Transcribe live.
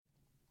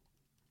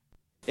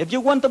If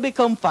you want to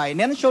become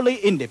financially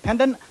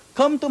independent,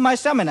 come to my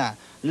seminar.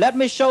 Let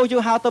me show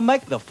you how to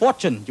make the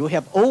fortune you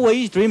have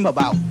always dreamed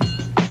about.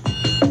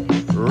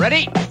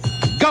 Ready?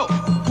 Go!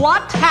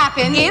 What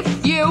happens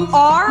if you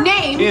are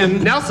named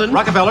In Nelson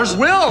Rockefeller's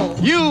will,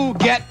 you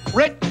get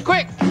rich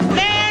quick.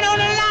 Stand on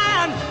the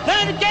line,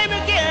 play the game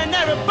again.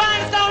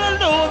 Everybody's gonna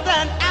lose,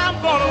 and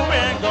I'm gonna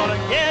win.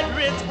 Gonna get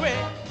rich quick.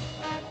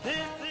 This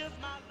is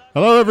my life.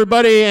 Hello,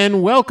 everybody,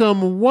 and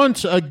welcome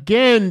once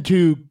again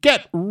to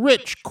Get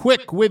Rich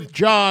Quick with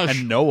Josh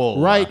And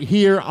Noel. right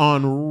here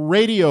on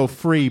Radio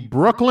Free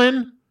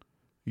Brooklyn,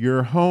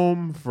 your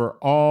home for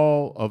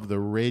all of the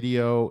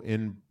radio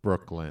in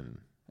Brooklyn.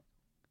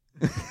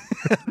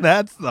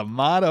 That's the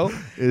motto.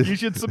 You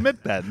should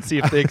submit that and see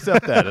if they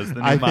accept that as the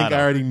new I motto. think I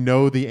already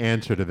know the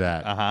answer to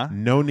that. Uh-huh.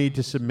 No need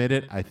to submit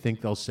it. I think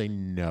they'll say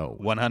no.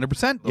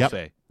 100% they'll Yep.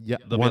 say. Yeah,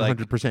 They'll be like,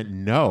 100%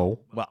 no.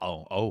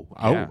 well, Oh,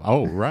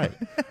 yeah. right.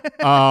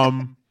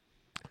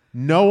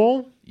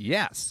 Noel,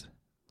 Yes.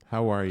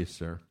 how are you,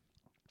 sir?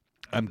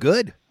 I'm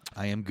good.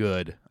 I am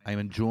good. I'm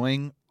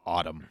enjoying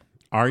autumn.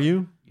 Are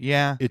you?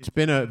 Yeah. It's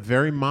been a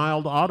very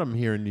mild autumn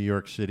here in New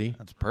York City.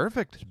 That's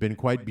perfect. It's been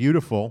quite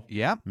beautiful.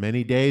 Yeah.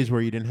 Many days where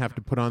you didn't have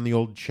to put on the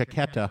old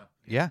chaqueta.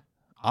 Yeah.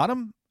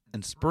 Autumn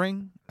and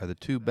spring are the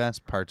two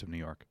best parts of New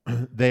York.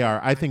 They are.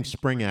 I think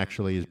spring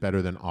actually is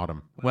better than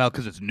autumn. Well,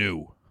 because it's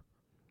new.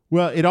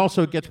 Well, it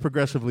also gets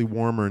progressively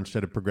warmer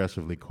instead of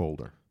progressively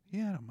colder.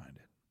 Yeah, I don't mind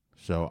it.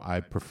 So I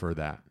prefer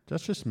that.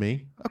 That's just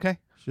me. Okay.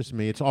 It's just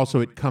me. It's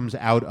also, it comes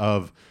out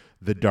of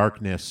the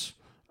darkness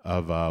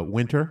of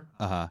winter.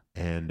 Uh-huh.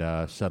 And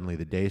suddenly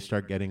the days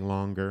start getting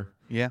longer.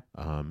 Yeah.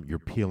 You're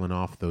peeling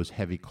off those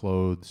heavy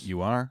clothes.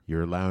 You are?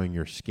 You're allowing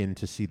your skin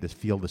to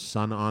feel the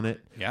sun on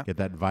it. Yeah. Get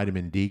that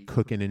vitamin D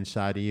cooking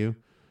inside of you.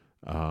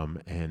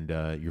 And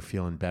you're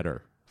feeling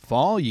better.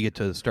 Fall, you get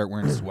to start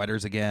wearing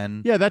sweaters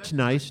again. Yeah, that's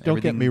nice. Don't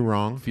get Everything me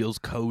wrong. Feels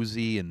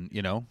cozy and,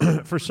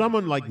 For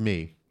someone like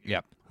me,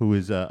 Yep. who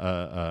is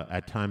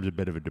at times a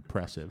bit of a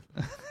depressive,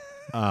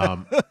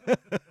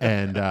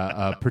 and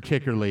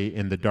particularly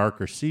in the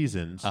darker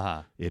seasons,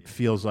 Uh-huh. it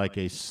feels like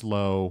a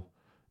slow,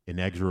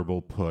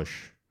 inexorable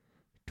push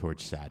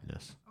towards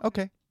sadness.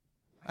 Okay.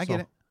 I get So,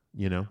 it.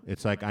 You know,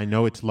 it's like I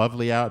know it's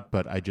lovely out,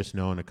 but I just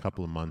know in a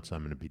couple of months I'm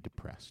going to be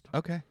depressed.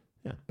 Okay.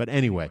 Yeah. But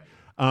anyway,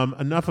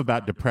 enough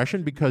about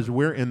depression because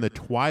we're in the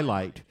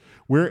twilight.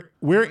 We're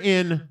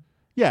in,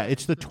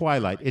 it's the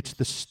twilight. It's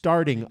the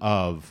starting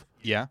of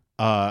Yeah.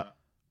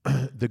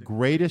 the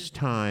greatest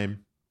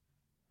time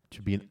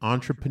to be an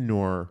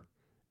entrepreneur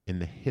in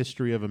the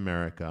history of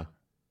America,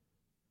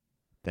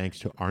 thanks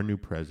to our new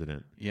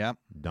president, Yep.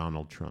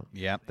 Donald Trump.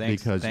 Yep.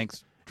 Thanks. Because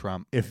Thanks,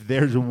 Trump. if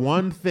there's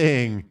one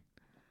thing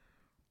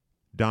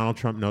Donald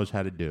Trump knows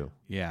how to do,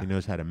 Yeah. he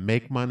knows how to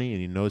make money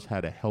and he knows how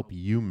to help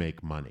you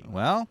make money.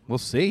 Well, we'll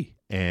see.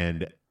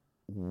 And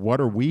what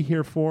are we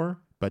here for?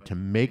 But to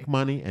make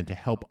money and to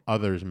help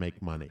others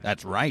make money.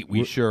 That's right.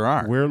 We sure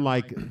are. We're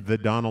like the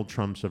Donald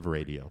Trumps of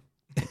radio.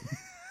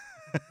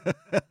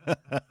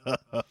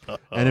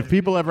 And if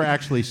people ever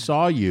actually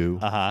saw you,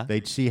 Uh-huh.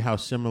 they'd see how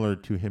similar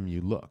to him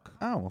you look.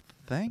 Oh, well,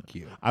 thank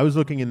you. I was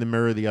looking in the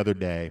mirror the other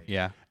day,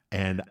 Yeah.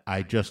 and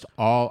I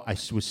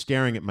was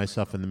staring at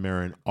myself in the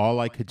mirror, and all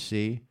I could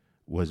see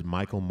was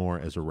Michael Moore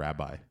as a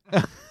rabbi.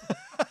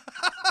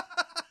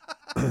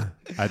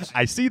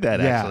 I see that,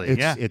 actually.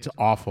 It's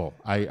awful.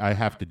 I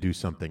have to do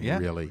something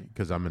really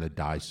because I'm going to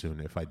die soon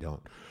if I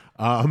don't.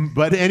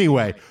 But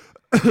anyway,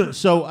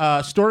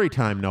 so story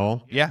time,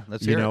 Noel. Yeah,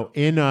 let's hear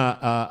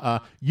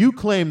it. You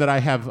claim that I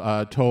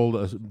have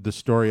told the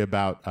story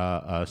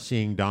about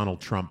seeing Donald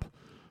Trump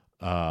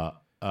at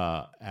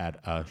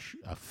a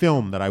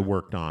film that I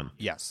worked on.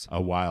 Yes.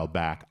 A while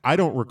back. I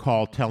don't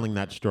recall telling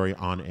that story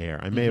on air.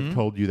 I may have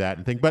told you that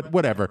and think, but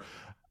whatever.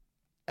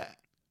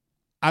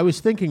 I was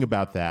thinking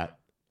about that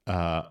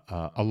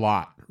a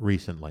lot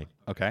recently.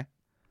 Okay.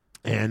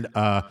 And,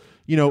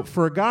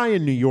 for a guy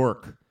in New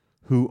York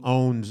who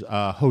owns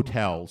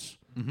hotels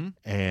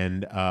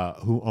and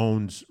who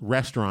owns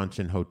restaurants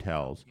and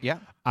hotels, Yeah.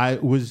 I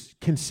was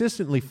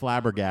consistently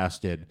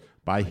flabbergasted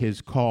by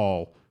his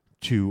call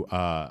to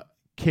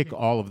kick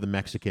all of the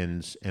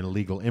Mexicans and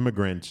illegal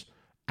immigrants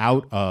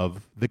out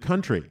of the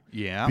country.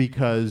 Yeah.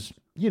 Because,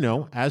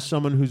 as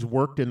someone who's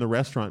worked in the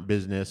restaurant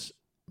business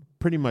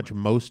pretty much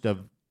most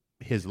of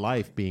his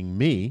life being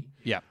me,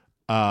 Yeah.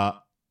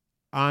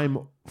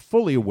 I'm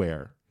fully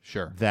aware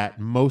Sure. that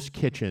most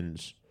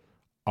kitchens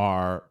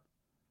are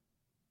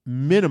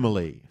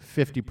minimally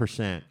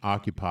 50%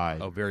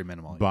 occupied Oh, very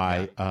minimal.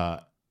 by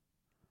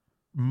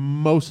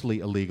mostly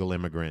illegal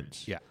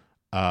immigrants. Yeah.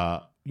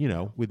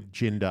 With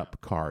ginned up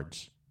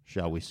cards,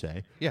 shall we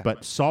say. Yeah.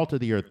 But salt of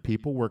the earth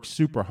people work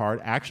super hard,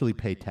 actually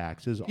pay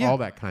taxes, Yeah. all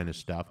that kind of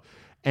stuff.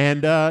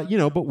 And,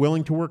 but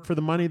willing to work for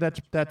the money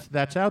that's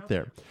out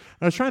there. And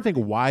I was trying to think,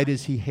 why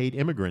does he hate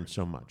immigrants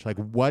so much? Like,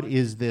 what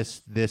is this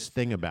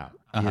thing about,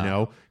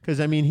 Because,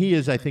 he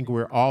is, I think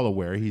we're all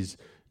aware, he's,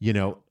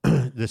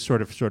 this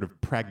sort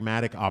of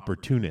pragmatic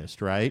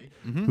opportunist, right?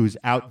 Who's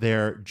out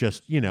there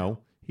just,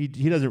 he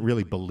doesn't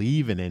really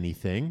believe in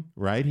anything,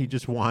 right? He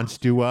just wants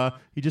to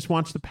he just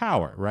wants the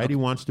power, right? He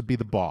wants to be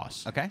the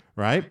boss. Okay.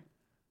 Right?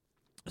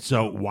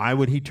 So why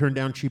would he turn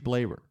down cheap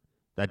labor?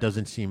 That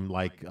doesn't seem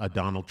like a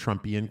Donald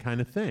Trumpian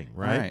kind of thing,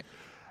 right? Right.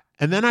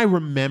 And then I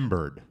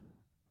remembered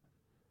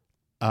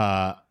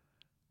part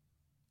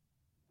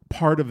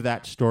of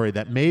that story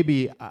that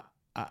maybe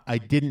I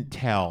didn't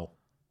tell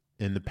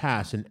in the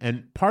past.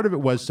 And part of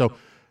it was, so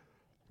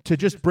to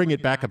just bring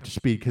it back up to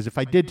speed, because if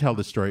I did tell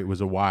the story, it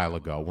was a while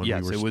ago. When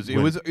Yes, we were, it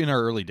was in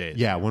our early days.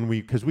 Yeah,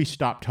 because we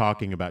stopped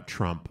talking about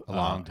Trump A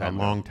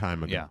long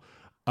time ago.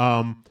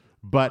 Yeah.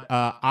 But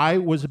I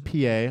was a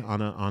PA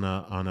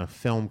on a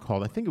film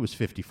called, I think it was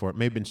 54. It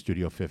may have been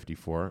Studio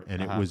 54,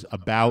 and it was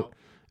about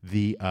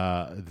the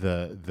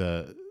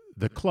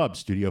club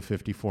Studio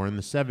 54 in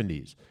the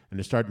 70s, and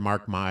it starred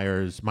Mike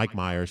Myers,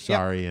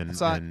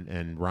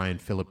 and Ryan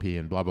Phillippe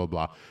and blah blah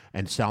blah,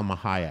 and Salma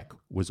Hayek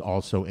was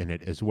also in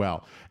it as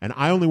well. And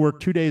I only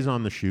worked 2 days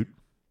on the shoot.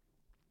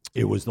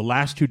 It was the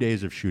last 2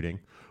 days of shooting,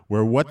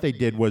 where what they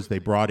did was they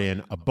brought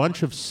in a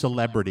bunch of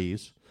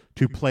celebrities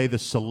to play the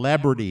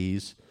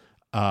celebrities.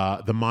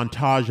 The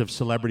montage of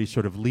celebrities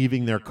sort of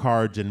leaving their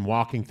cards and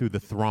walking through the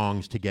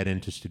throngs to get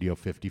into Studio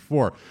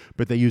 54.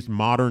 But they used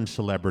modern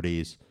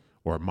celebrities,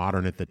 or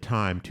modern at the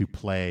time, to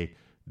play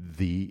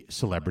the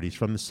celebrities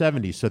from the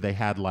 70s. So they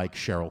had like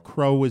Sheryl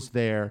Crow was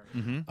there,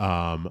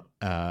 a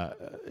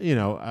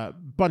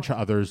bunch of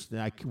others.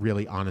 I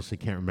really honestly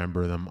can't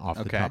remember them off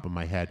the top of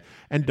my head.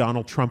 And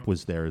Donald Trump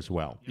was there as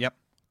well. Yep.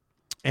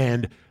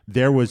 And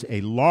there was a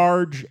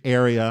large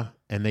area,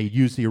 and they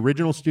used the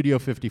original Studio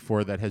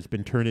 54 that has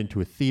been turned into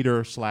a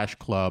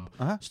theater/club,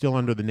 still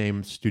under the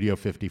name Studio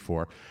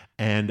 54.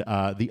 And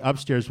the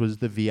upstairs was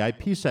the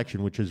VIP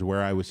section, which is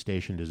where I was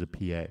stationed as a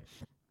PA.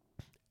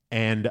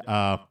 And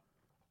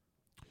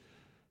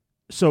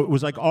so it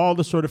was like all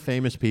the sort of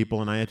famous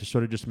people, and I had to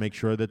sort of just make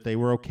sure that they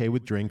were okay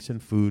with drinks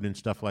and food and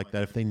stuff like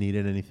that. If they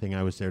needed anything,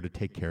 I was there to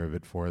take care of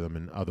it for them,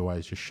 and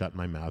otherwise just shut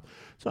my mouth.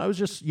 So I was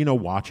just,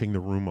 watching the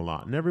room a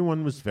lot, and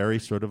everyone was very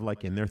sort of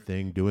like in their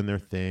thing, doing their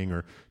thing,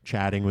 or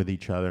chatting with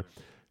each other.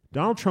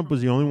 Donald Trump was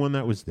the only one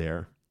that was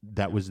there,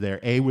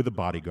 with a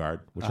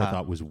bodyguard, which I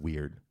thought was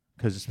weird,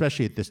 because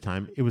especially at this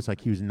time, it was like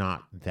he was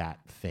not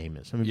that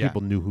famous. I mean, people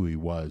knew who he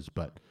was,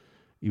 but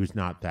he was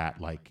not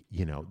that,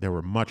 there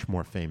were much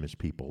more famous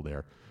people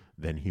there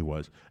than he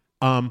was.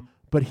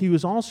 But he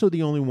was also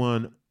the only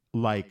one,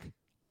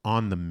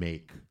 on the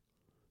make.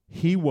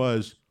 He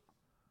was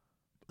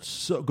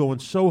going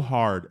so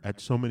hard at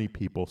so many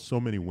people,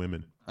 so many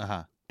women.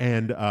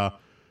 And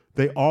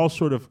they all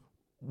sort of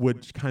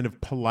would kind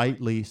of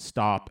politely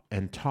stop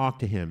and talk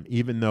to him,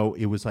 even though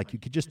it was like you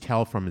could just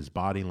tell from his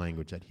body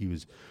language that he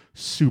was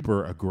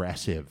super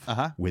aggressive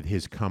with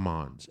his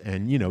come-ons.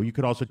 And, you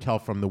could also tell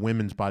from the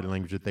women's body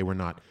language that they were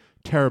not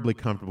terribly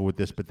comfortable with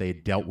this, but they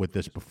had dealt with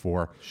this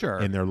before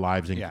in their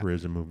lives and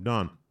careers and moved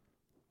on.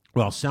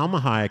 Well,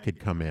 Salma Hayek had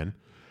come in,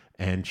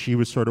 and she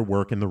was sort of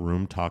working the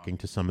room talking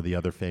to some of the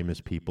other famous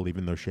people,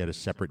 even though she had a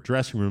separate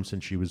dressing room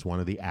since she was one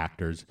of the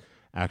actors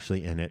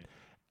actually in it.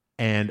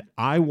 And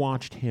I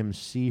watched him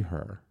see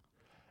her,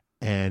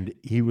 and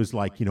he was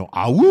like,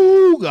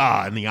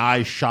 awooga, and the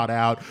eyes shot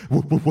out,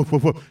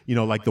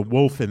 like the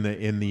wolf in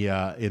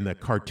the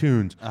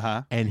cartoons.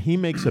 And he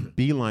makes a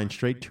beeline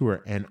straight to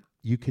her, and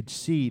you could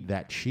see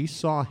that she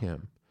saw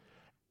him,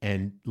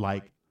 and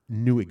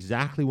knew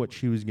exactly what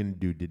she was going to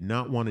do. Did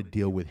not want to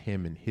deal with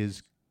him and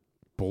his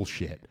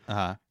bullshit,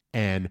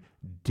 and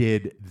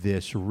did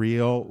this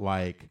real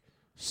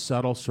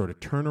subtle sort of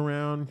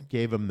turnaround,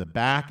 gave him the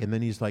back, and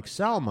then he's like,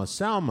 Salma,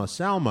 Salma,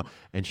 Salma.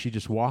 And she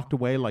just walked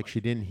away like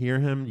she didn't hear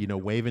him,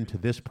 waving to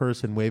this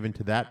person, waving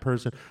to that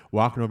person,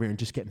 walking over here and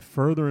just getting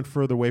further and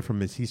further away from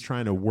him as he's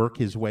trying to work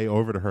his way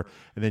over to her.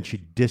 And then she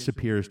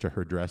disappears to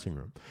her dressing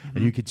room.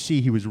 And you could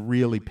see he was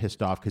really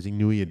pissed off because he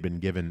knew he had been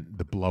given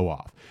the blow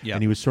off.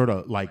 And he was sort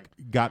of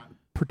got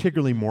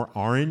particularly more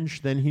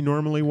orange than he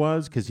normally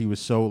was because he was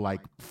so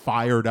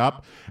fired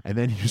up, and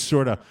then he was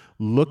sort of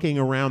looking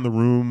around the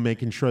room,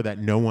 making sure that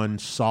no one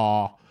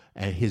saw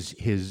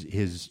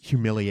his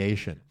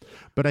humiliation.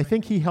 But I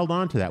think he held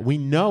on to that. We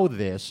know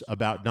this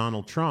about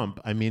Donald Trump.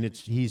 I mean,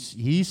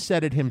 he's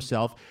said it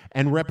himself,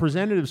 and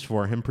representatives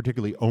for him,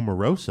 particularly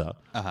Omarosa,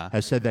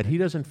 has said that he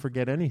doesn't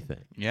forget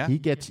anything. He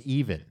gets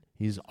even.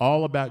 He's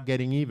all about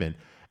getting even.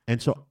 And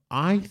so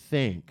I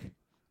think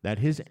that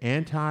his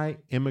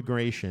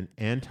anti-immigration,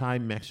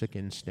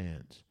 anti-Mexican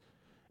stance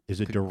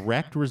is a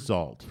direct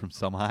result from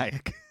Salma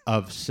Hayek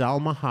of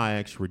Salma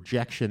Hayek's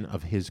rejection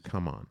of his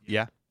come-on.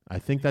 I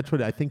think that's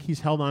what I think. He's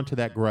held on to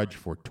that grudge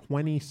for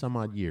 20 some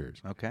odd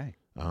years.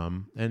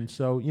 And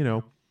so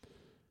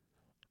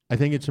I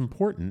think it's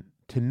important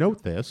to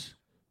note this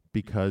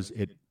because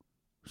it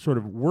sort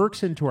of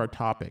works into our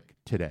topic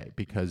today.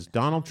 Because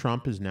Donald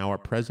Trump is now our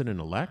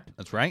president-elect.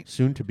 That's right.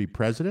 Soon to be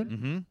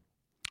president.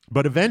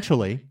 But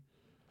eventually,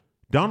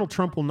 Donald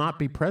Trump will not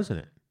be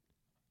president.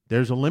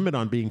 There's a limit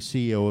on being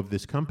CEO of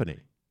this company.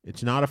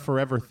 It's not a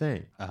forever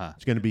thing.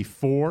 It's going to be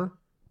 4,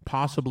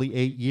 possibly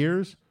 8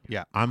 years.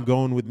 I'm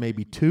going with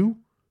maybe 2.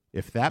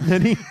 If that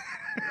many,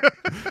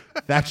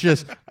 that's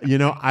just,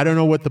 I don't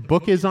know what the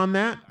book is on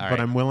that, but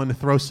I'm willing to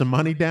throw some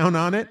money down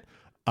on it.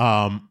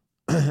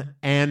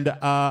 And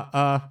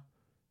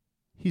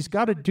he's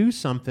got to do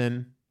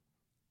something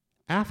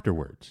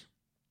afterwards,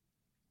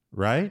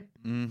 right?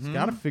 Mm-hmm. He's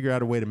got to figure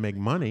out a way to make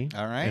money.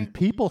 All right. And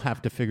people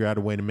have to figure out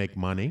a way to make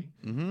money.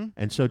 Mm-hmm.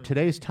 And so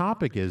today's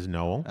topic is,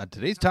 Noel.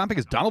 Today's topic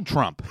is Donald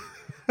Trump.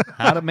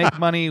 How to make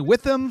money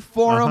with him,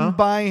 for him,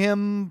 by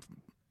him,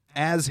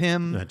 as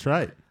him. That's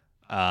right.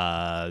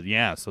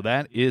 So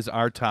that is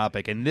our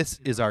topic, and this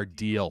is our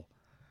deal.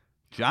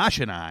 Josh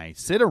and I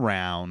sit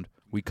around.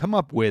 We come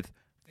up with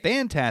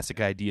fantastic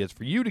ideas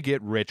for you to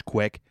get rich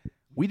quick.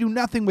 We do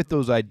nothing with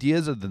those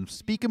ideas other than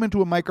speak them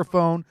into a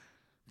microphone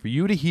for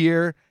you to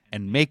hear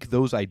and make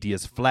those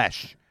ideas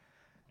flesh.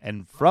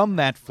 And from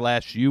that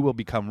flesh, you will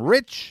become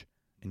rich,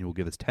 and you will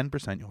give us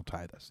 10%. You'll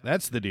tithe us.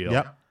 That's the deal.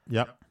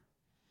 Yep.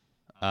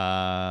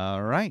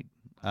 All right.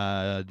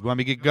 Do you want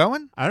me to get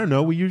going? I don't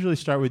know. We usually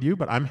start with you,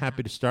 but I'm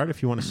happy to start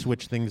if you want to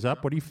switch things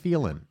up. What are you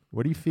feeling?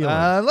 Let me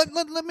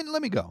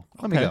go.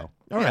 Let me go.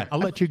 All right. I'll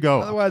let you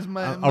go. Otherwise,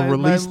 I'll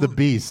release the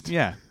beast.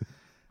 Yeah.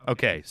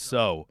 Okay.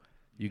 So,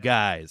 you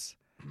guys,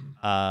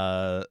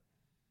 as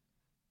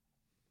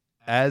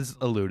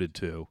alluded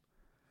to,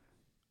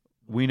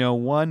 we know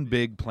one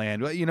big plan.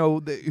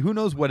 Who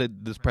knows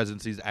what this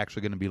presidency is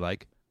actually going to be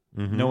like?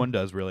 Mm-hmm. No one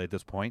does really at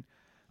this point.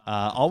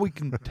 All we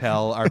can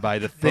tell are by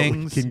the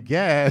things. We can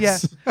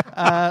guess.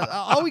 Yeah.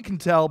 All we can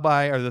tell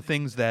by are the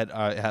things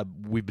that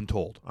we've been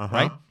told.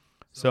 Right.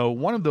 So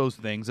one of those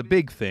things, a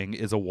big thing,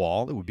 is a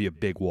wall. It would be a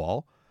big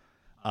wall.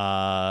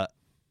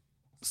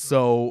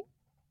 So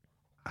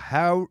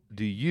how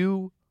do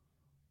you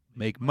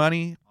make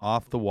money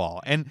off the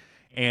wall? And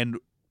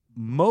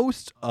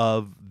most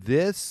of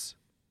this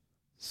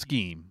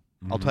scheme,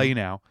 I'll tell you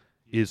now,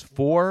 is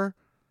for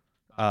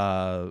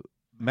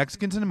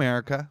Mexicans in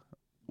America.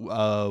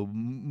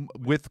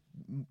 With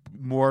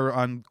more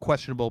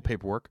unquestionable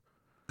paperwork.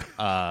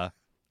 So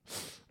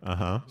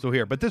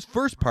here, but this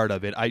first part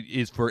of it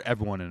is for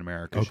everyone in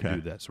America should do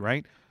this,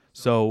 right?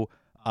 So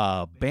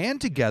band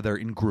together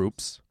in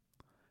groups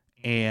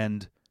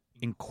and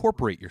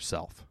incorporate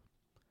yourself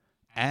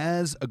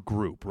as a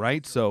group,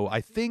 right? So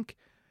I think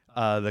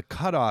the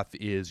cutoff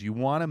is you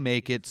want to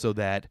make it so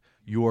that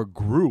your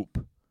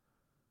group,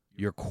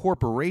 your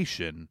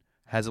corporation,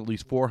 has at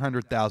least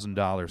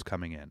 $400,000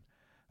 coming in.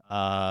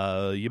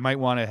 You might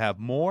want to have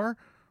more,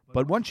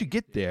 but once you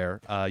get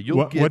there,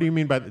 you'll get... What do you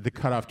mean by the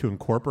cutoff to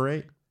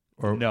incorporate?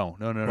 Or No.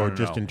 Or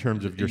just in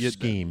terms of your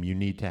scheme, you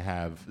need to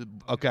have...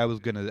 Okay, I was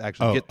going to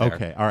actually get there.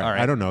 Okay, all right.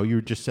 I don't know.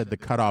 You just said the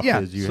cutoff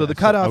is... So the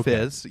cutoff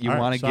is you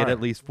want to get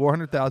at least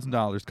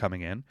 $400,000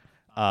 coming in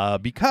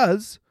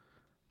because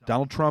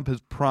Donald Trump has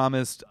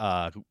promised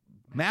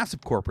massive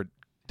corporate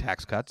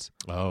tax cuts.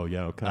 Oh,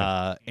 yeah,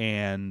 okay.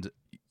 And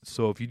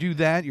so if you do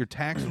that, your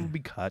taxes will be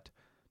cut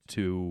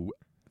to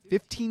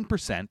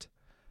 15%.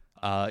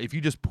 If you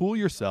just pool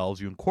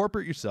yourselves, you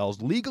incorporate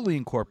yourselves, legally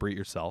incorporate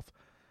yourself,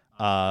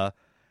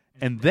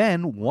 and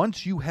then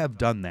once you have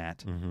done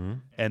that,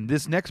 and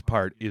this next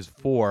part is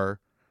for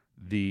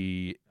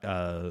the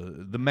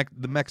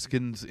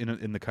Mexicans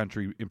in the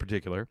country in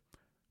particular,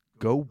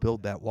 go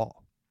build that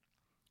wall.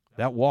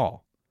 That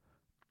wall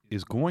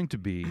is going to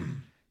be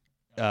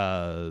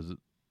 15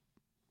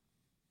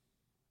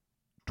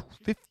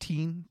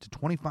 to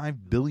 $25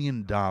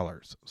 billion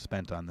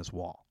spent on this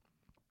wall.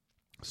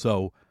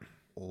 So,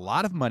 a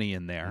lot of money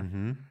in there.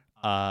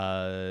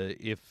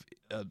 If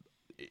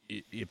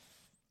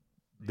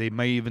they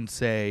may even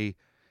say,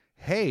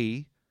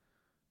 "Hey,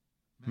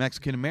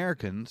 Mexican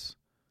Americans,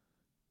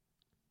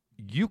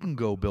 you can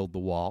go build the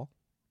wall.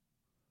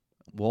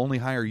 We'll only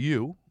hire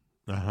you."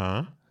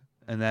 And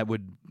that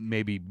would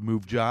maybe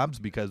move jobs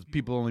because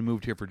people only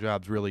moved here for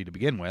jobs really to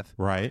begin with.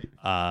 Right.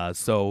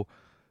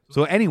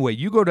 So anyway,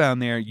 you go down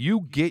there,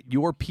 you get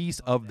your piece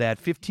of that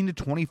 $15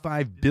 to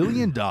 $25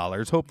 billion,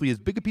 hopefully as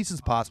big a piece as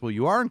possible.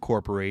 You are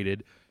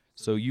incorporated,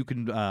 so you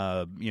can,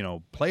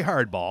 play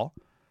hardball.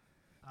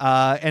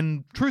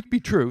 And truth be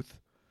truth,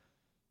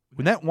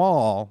 when that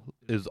wall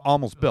is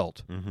almost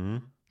built,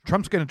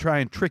 Trump's going to try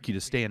and trick you to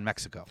stay in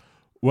Mexico.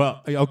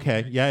 Well,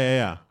 okay.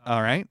 Yeah.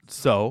 All right.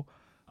 So,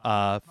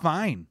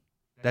 fine.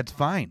 That's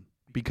fine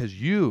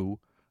because you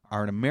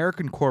are an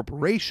American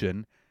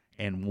corporation,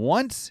 and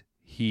once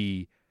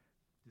he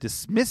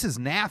dismisses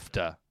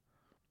NAFTA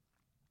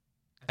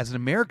as an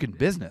American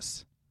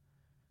business,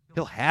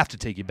 he'll have to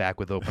take you back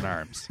with open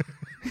arms.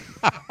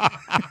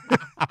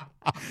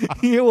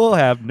 He will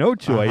have no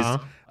choice.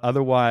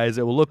 Otherwise,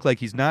 it will look like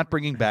he's not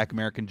bringing back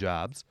American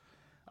jobs.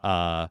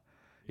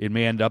 It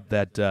may end up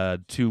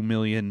that 2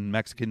 million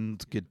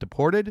Mexicans get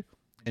deported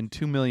and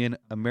 2 million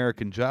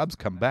American jobs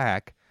come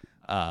back,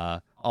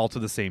 all to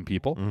the same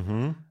people.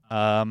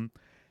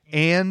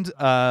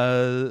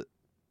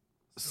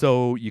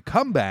 So you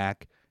come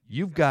back,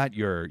 you've got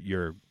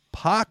your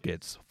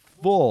pockets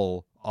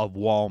full of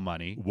wall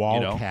money.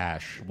 Wall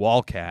cash.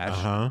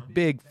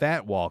 Big,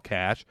 fat wall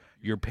cash.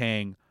 You're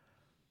paying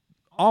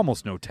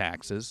almost no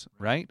taxes,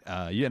 right?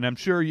 And I'm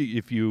sure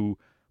if you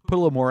put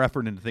a little more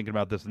effort into thinking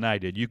about this than I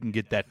did, you can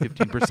get that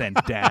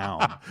 15%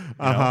 down.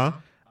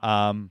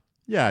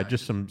 Yeah,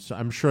 just some.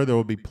 I'm sure there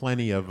will be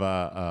plenty of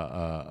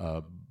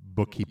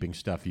bookkeeping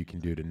stuff you can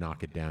do to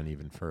knock it down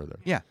even further.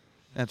 Yeah,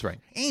 that's right.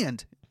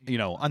 And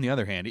on the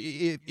other hand,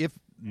 if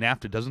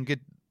NAFTA doesn't get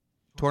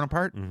torn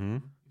apart,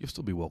 you'll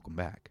still be welcome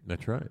back.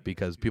 That's right.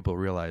 Because people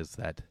realize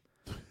that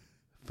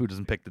food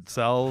doesn't pick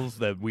themselves,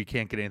 that we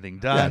can't get anything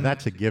done. Yeah,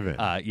 that's a given.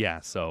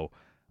 So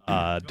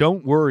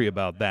don't worry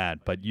about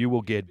that. But you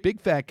will get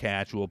big fat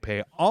cash. You will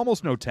pay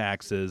almost no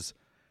taxes,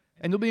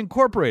 and you'll be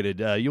incorporated.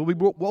 You'll be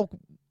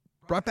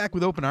brought back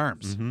with open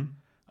arms.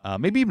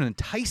 Maybe even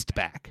enticed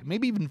back.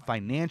 Maybe even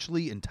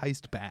financially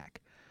enticed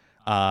back.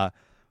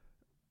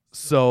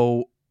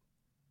 So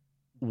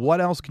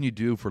what else can you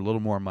do for a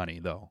little more money,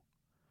 though?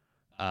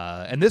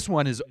 And this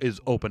one is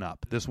open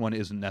up. This one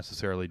isn't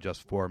necessarily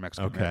just for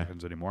Mexican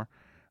Americans anymore.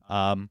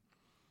 The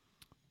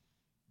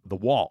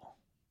wall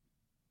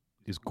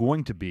is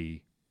going to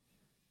be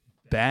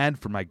bad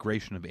for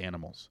migration of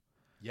animals.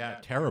 Yeah,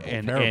 terrible.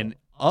 And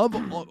of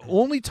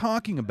only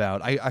talking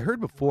about, I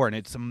heard before, and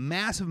it's a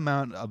massive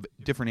amount of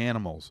different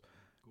animals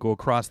go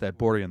across that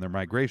border in their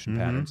migration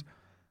patterns.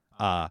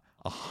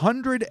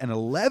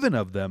 111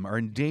 of them are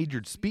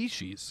endangered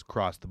species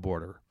across the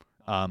border.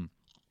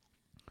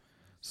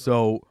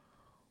 So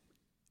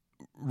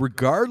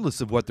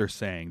regardless of what they're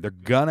saying, they're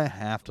going to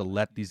have to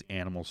let these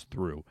animals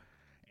through.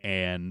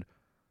 And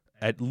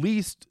at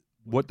least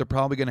what they're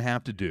probably going to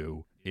have to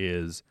do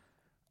is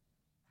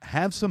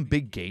have some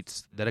big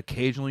gates that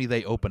occasionally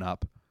they open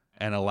up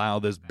and allow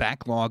this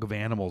backlog of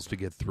animals to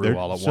get through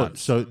all at once.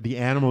 So the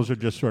animals are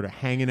just sort of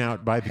hanging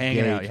out by the gate.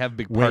 You have a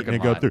big waiting parking to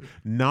go lot. through.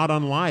 Not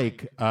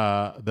unlike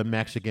the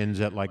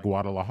Mexicans at like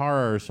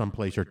Guadalajara or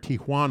someplace, or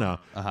Tijuana,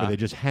 where they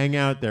just hang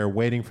out there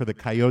waiting for the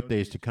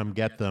coyotes to come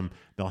get them.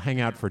 They'll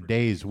hang out for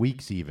days,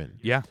 weeks even.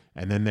 Yeah.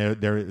 And then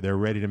they're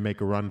ready to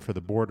make a run for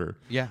the border.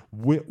 Yeah.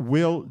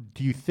 Do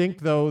you think,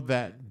 though,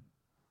 that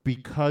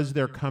because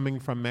they're coming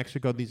from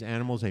Mexico, these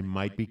animals, they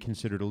might be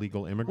considered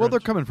illegal immigrants? Well, they're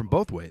coming from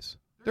both ways.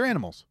 They're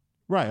animals.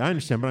 Right, I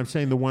understand, but I'm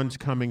saying the ones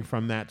coming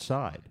from that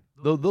side.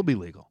 They'll be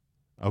legal.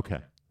 Okay.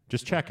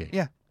 Just checking.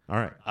 Yeah. All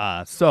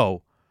right.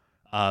 So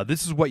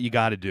this is what you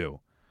got to do,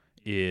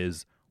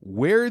 is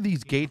where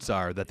these gates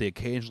are that they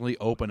occasionally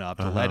open up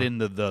to let in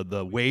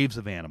the waves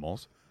of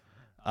animals,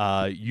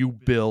 you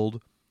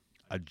build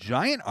a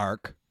giant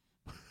ark,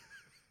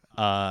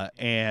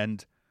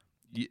 and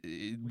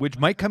which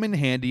might come in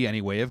handy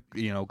anyway if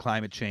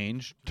climate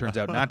change turns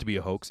out not to be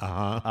a hoax.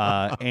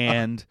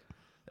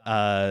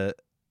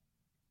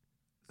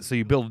 So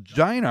you build a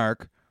giant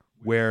ark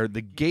where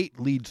the gate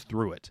leads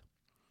through it,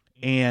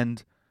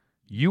 and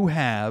you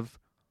have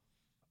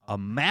a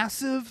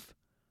massive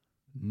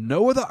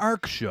Noah of the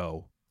Ark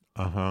show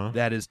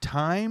that is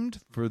timed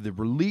for the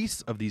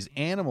release of these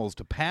animals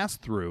to pass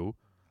through.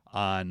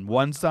 On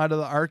one side of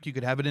the ark, you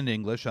could have it in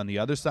English. On the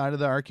other side of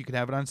the ark, you could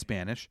have it on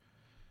Spanish.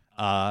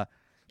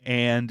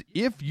 And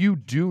if you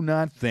do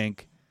not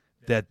think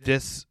that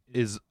this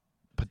is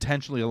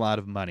potentially a lot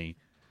of money,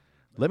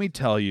 let me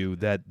tell you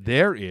that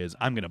there is,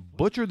 I'm going to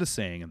butcher the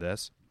saying of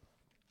this,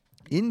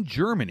 in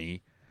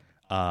Germany,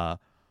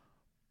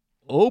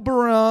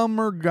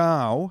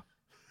 Oberammergau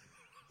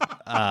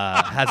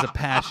has a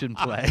passion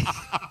play.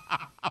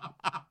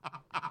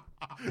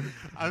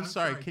 I'm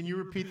sorry, can you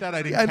repeat that?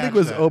 I think it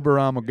was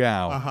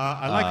Oberammergau.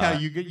 I like how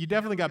you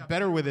definitely got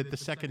better with it the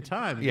second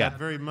time. You got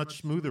very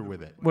much smoother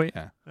with it. Well,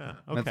 yeah.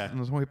 Okay.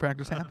 That's the way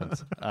practice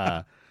happens.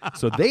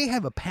 So they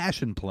have a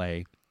passion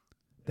play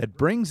that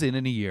brings in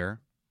a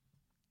year.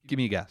 Give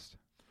me a guess.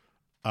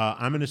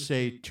 I'm going to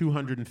say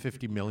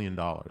 $250 million.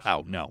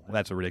 Oh, no.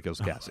 That's a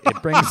ridiculous guess.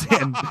 It brings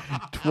in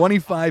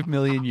 25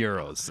 million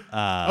euros.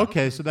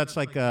 Okay, so that's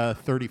like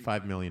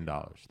 $35 million,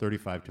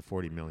 $35 to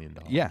 $40 million.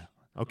 Yeah.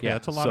 Okay,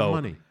 that's a lot of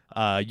money.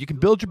 You can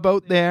build your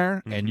boat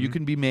there, and you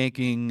can be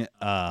making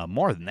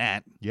more than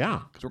that.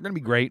 Yeah. Because we're going to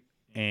be great,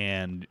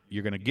 and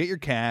you're going to get your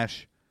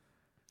cash.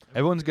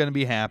 Everyone's going to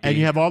be happy. And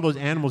you have all those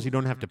animals you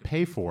don't have to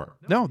pay for.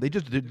 No, they're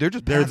just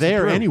They're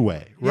there through.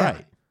 anyway. Yeah.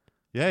 Right.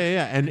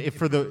 Yeah. And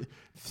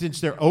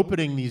since they're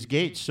opening these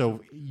gates so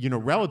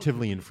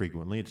relatively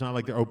infrequently, it's not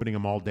like they're opening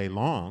them all day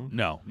long.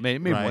 No,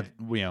 maybe right?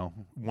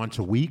 once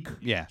a week.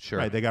 Yeah, sure.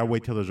 Right, they got to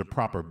wait till there's a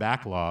proper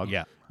backlog.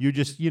 Yeah. You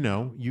just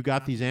you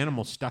got these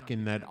animals stuck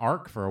in that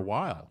ark for a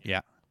while.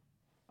 Yeah.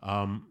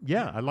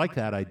 I like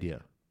that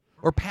idea.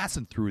 Or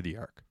passing through the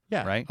ark.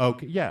 Yeah. Right.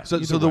 Okay. Yeah. So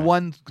the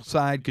one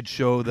side could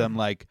show them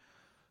like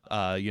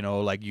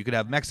you could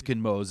have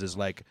Mexican Moses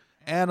like,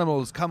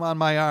 animals come on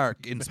my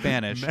ark in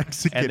Spanish.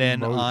 Mexican and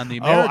then Moses. on the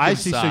American I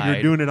see. side, So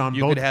you're doing it on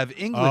you both. could have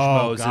English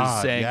Moses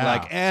God, saying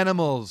like,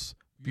 animals,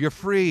 you're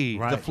free.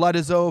 Right. The flood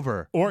is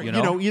over. Or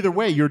either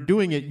way, you're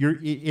doing it.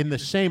 You're in the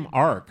same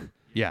ark.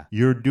 Yeah.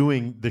 You're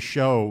doing the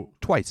show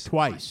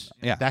Twice.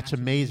 Yeah. That's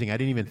amazing. I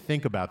didn't even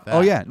think about that. Oh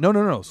yeah.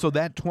 No. So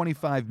that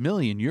 25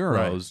 million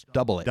euros,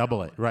 double it.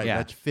 Double it. Right. Yeah.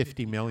 That's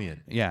 50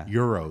 million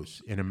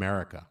euros in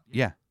America.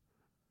 Yeah.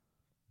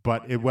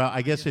 But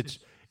I guess it's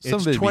Some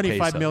of it would be 25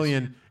 pesos.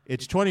 million.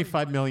 It's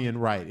 25 million,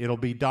 right? It'll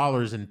be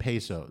dollars and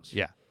pesos.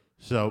 Yeah.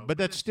 So, but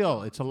that's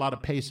still, it's a lot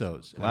of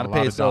pesos. A lot of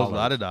pesos, a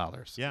lot of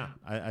dollars. Yeah,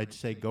 I'd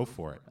say go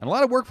for it. And a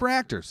lot of work for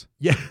actors.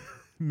 Yeah,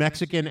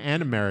 Mexican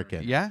and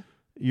American. Yeah.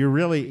 You're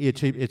really,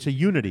 it's a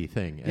unity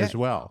thing as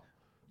well.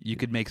 You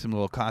could make some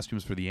little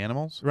costumes for the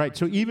animals. Right.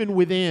 So even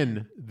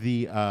within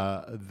the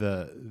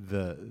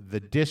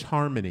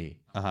disharmony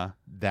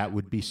that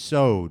would be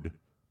sowed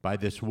by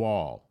this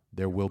wall,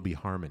 there will be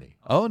harmony.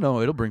 Oh,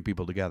 no, it'll bring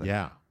people together.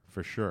 Yeah,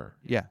 for sure.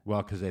 Yeah.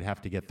 Well, because they'd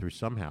have to get through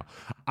somehow.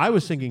 I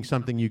was thinking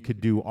something you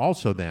could do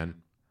also then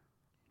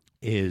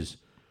is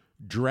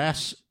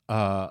dress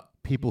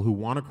people who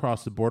want to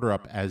cross the border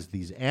up as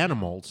these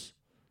animals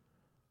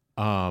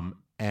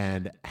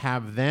and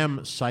have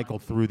them cycle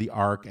through the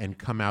arc and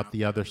come out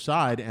the other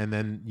side, and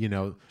then,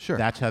 Sure.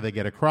 that's how they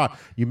get across.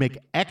 You make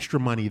extra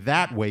money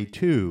that way,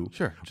 too.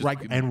 Sure. Just Right,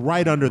 and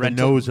right under the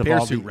nose of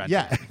all the...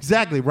 Yeah,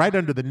 exactly. Right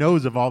under the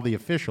nose of all the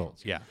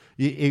officials. Yeah.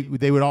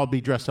 They would all be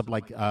dressed up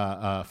like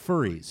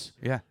furries.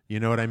 Yeah. You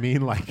know what I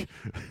mean? Like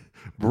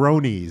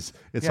bronies.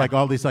 It's like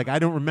all these, like, I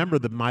don't remember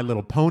the My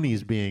Little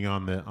Ponies being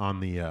on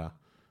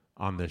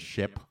the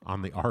ship,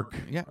 on the ark.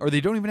 Yeah, or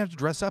they don't even have to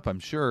dress up. I'm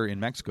sure in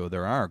Mexico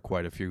there are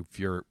quite a few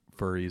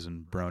furries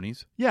and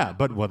bronies. Yeah,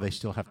 but they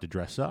still have to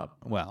dress up.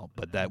 Well,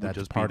 but that would That's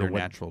just be part their of what-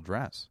 natural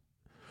dress.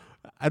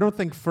 I don't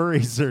think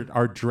furries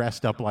are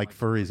dressed up like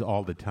furries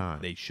all the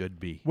time. They should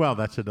be. Well,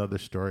 that's another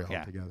story Yeah.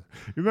 altogether.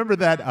 Remember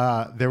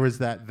that there was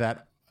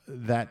that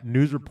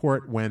news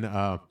report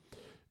when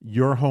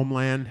your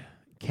homeland,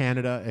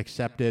 Canada,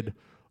 accepted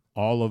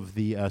all of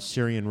the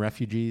Syrian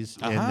refugees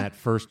in that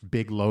first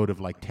big load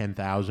of like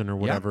 10,000 or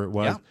whatever it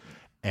was. Yeah.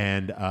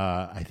 And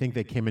I think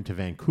they came into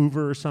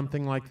Vancouver or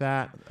something like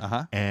that.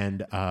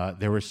 And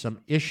there was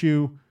some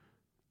issue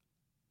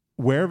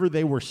wherever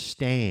they were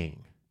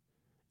staying.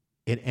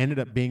 It ended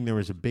up being there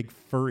was a big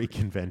furry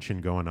convention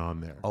going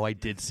on there. Oh, I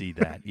did see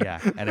that. Yeah,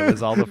 and it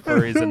was all the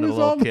furries and the It was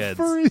little all kids.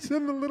 The furries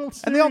and the little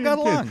And they all got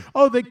Syrian kids. along.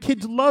 Oh, the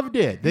kids loved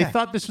it. They Yeah.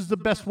 thought this was the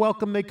best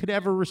welcome they could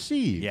ever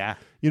receive. Yeah.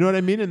 You know what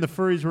I mean? And the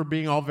furries were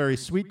being all very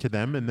sweet to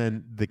them, and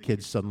then the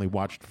kids suddenly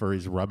watched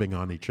furries rubbing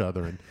on each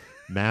other and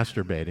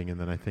masturbating, and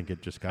then I think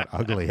it just got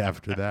ugly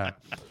after that.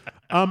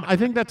 I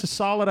think that's a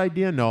solid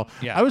idea, Noel.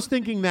 Yeah. I was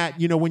thinking that,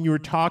 when you were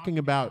talking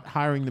about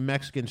hiring the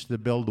Mexicans to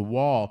build a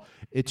wall,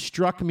 it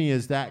struck me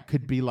as that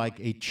could be like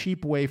a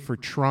cheap way for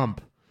Trump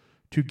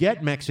to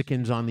get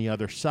Mexicans on the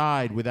other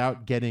side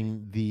without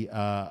getting the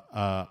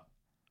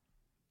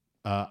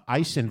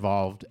ICE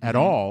involved at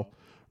all,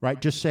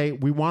 right? Just say,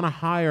 we want to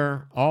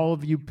hire all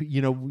of you,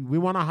 we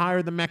want to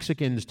hire the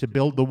Mexicans to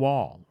build the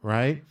wall,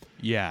 right?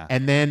 Yeah.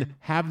 And then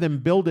have them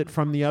build it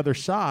from the other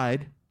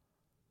side,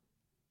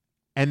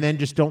 and then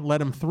just don't let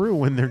them through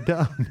when they're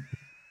done.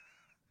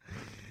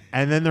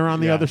 And then they're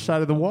on the other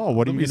side of the wall.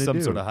 What are There'll you be going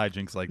to some do? sort of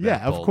hijinks like that.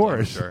 Yeah, of pulled,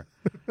 course.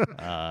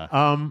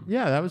 I'm sure.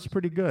 Yeah, that was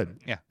pretty good.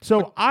 Yeah.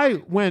 So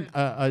I went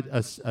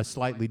a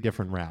slightly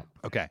different route.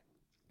 Okay.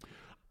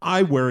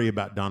 I worry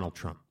about Donald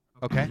Trump.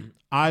 Okay.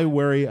 I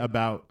worry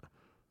about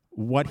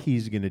what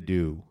he's going to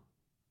do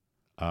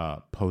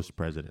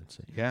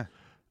post-presidency. Yeah.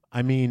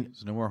 I mean,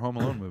 There's no more Home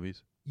Alone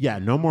movies. yeah,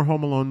 no more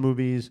Home Alone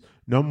movies.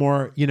 No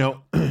more,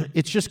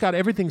 it's just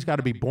everything's got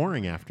to be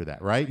boring after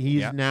that, right?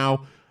 He's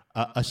now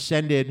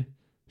ascended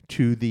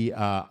to the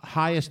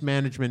highest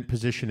management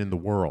position in the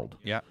world.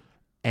 Yeah.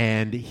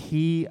 And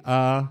he, is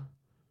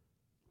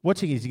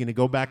he going to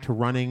go back to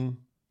running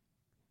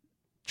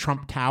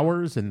Trump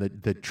Towers and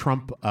the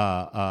Trump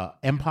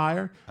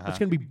empire? It's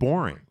going to be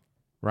boring,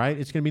 right?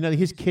 It's going to be nothing.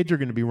 His kids are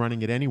going to be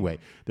running it anyway.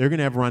 They're going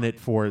to have run it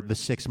for the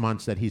 6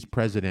 months that he's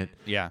president.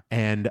 Yeah.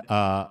 And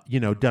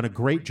done a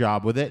great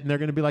job with it. And they're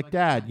going to be like,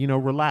 Dad,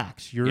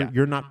 relax.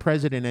 You're not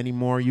president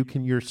anymore.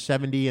 You're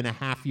 70 and a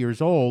half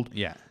years old.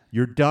 Yeah.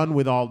 You're done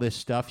with all this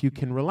stuff. You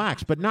can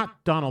relax. But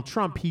not Donald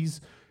Trump.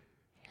 He's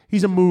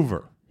a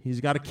mover.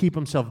 He's got to keep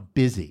himself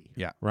busy.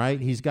 Yeah. Right?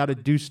 He's got to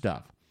do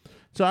stuff.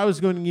 So I was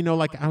going,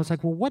 I was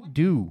like, well, what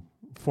do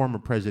former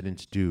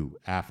presidents do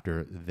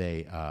after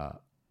they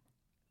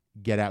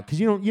get out?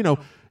 Because,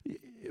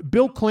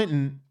 Bill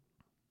Clinton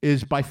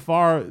is by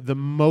far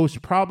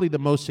probably the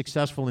most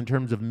successful in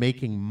terms of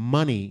making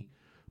money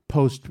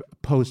post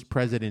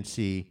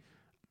presidency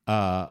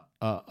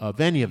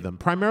of any of them,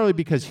 primarily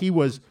because he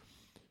was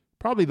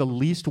probably the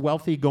least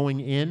wealthy going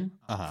in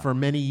for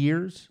many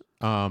years.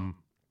 So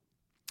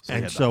he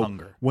and had the so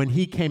hunger. when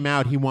he came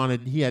out,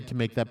 he had to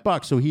make that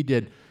buck. So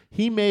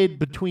he made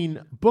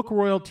between book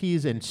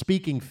royalties and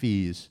speaking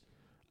fees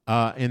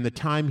in the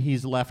time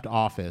he's left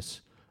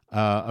office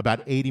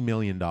about $80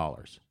 million.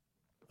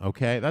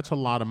 Okay, that's a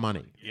lot of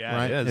money. Yeah,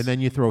 right? it is. And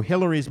then you throw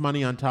Hillary's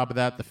money on top of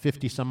that, the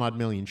 50 some odd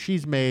million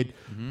she's made.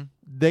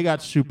 They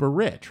got super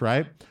rich,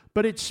 right?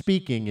 But it's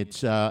speaking,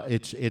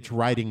 it's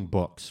writing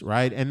books,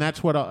 right? And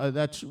that's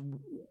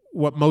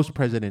what most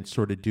presidents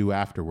sort of do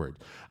afterwards.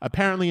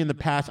 Apparently, in the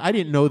past, I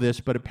didn't know this,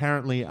 but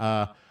apparently,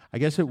 I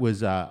guess it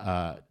was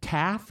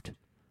Taft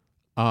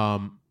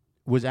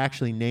was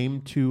actually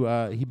named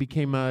to. He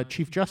became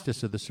Chief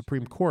Justice of the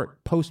Supreme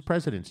Court post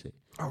presidency.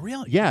 Oh,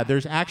 really? Yeah,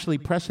 there's actually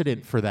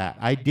precedent for that.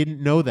 I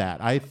didn't know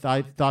that. I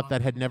thought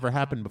that had never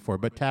happened before,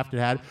 but Taft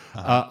had.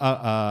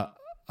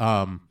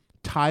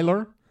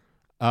 Tyler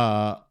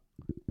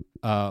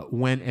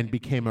went and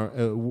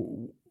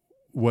became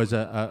was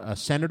a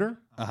senator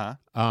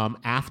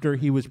after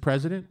he was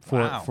president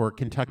for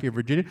Kentucky or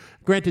Virginia.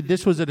 Granted,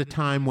 this was at a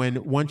time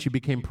when once you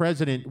became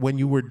president, when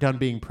you were done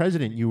being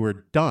president, you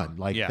were done.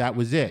 That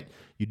was it.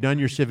 You'd done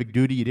your civic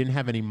duty. You didn't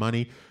have any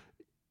money.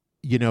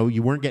 You know,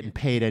 you weren't getting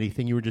paid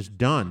anything. You were just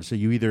done. So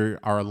you either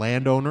are a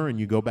landowner and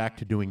you go back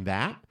to doing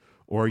that,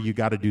 or you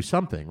got to do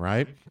something,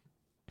 right?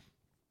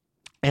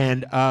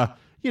 And,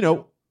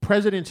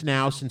 presidents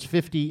now, since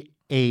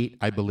 1958,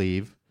 I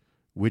believe,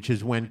 which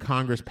is when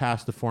Congress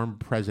passed the Foreign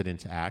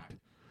Presidents Act,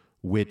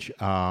 which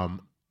gave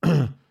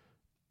a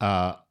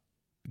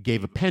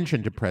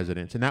pension to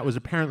presidents. And that was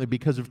apparently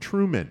because of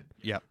Truman,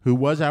 who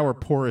was our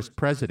poorest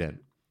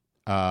president,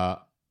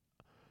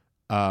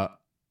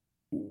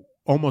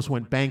 almost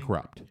went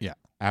bankrupt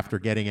after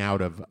getting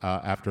out of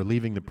after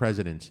leaving the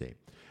presidency.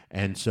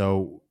 And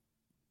so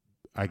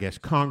I guess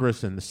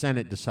Congress and the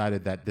Senate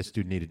decided that this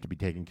dude needed to be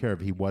taken care of.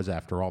 He was,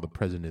 after all, the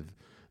president of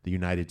the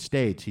United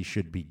States. He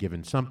should be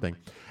given something.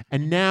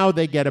 And now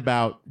they get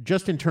about,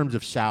 just in terms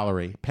of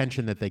salary,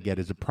 pension that they get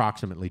is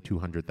approximately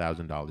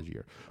 $200,000 a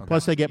year. Okay.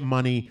 Plus they get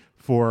money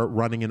for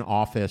running an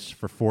office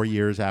for 4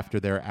 years after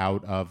they're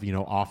out of,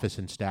 office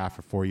and staff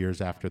for 4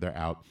 years after they're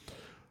out.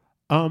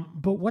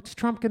 But what's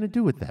Trump going to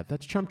do with that?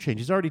 That's chump change.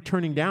 He's already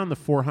turning down the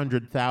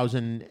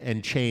 $400,000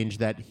 and change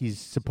that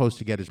he's supposed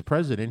to get as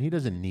president. He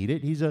doesn't need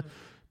it. He's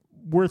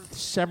worth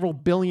several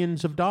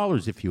billions of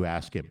dollars, if you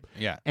ask him.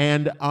 Yeah.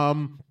 And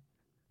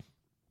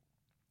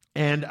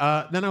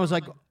then I was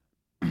like,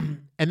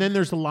 and then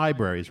there's the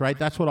libraries, right?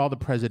 That's what all the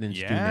presidents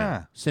do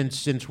now,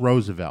 since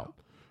Roosevelt,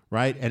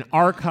 right? And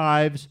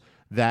archives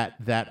that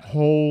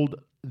hold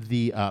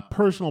the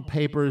personal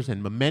papers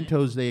and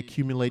mementos they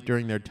accumulate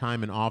during their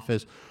time in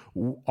office,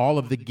 all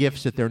of the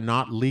gifts that they're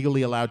not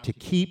legally allowed to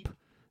keep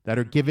that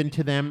are given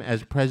to them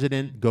as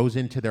president goes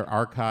into their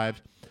archives.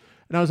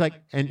 And I was like,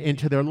 and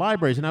into their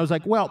libraries. And I was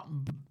like, well,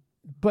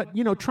 but,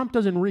 Trump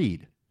doesn't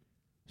read.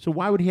 So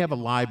why would he have a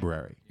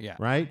library? Yeah.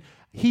 Right?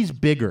 He's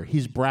bigger.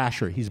 He's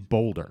brasher. He's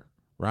bolder.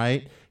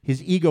 Right?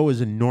 His ego is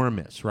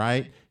enormous.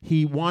 Right?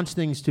 He wants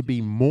things to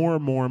be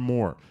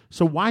more.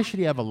 So why should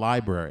he have a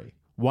library?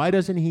 Why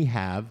doesn't he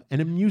have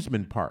an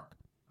amusement park?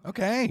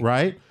 Okay.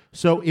 Right?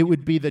 So it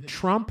would be the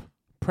Trump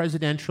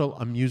Presidential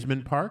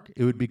Amusement Park.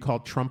 It would be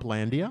called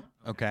Trumplandia.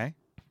 Okay.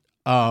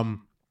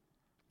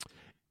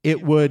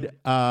 It would,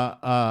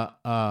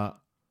 and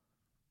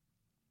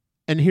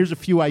here's a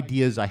few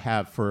ideas I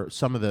have for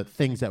some of the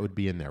things that would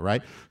be in there,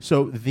 right?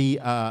 So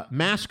the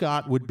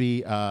mascot would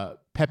be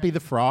Pepe the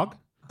Frog.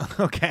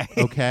 Okay.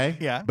 Okay.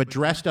 Yeah. But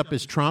dressed up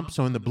as Trump,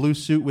 so in the blue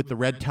suit with the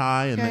red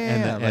tie and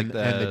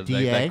the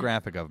DA. That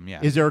graphic of him,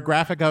 yeah. Is there a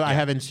graphic of it? I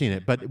haven't seen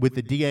it, but with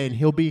the DA, and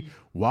he'll be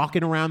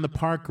walking around the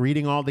park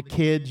greeting all the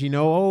kids,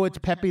 it's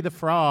Pepe the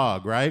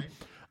Frog, right?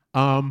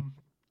 I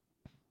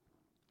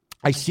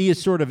see a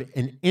sort of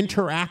an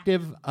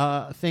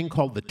interactive thing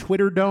called the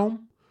Twitter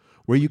Dome,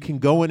 where you can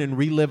go in and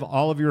relive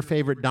all of your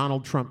favorite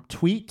Donald Trump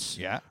tweets,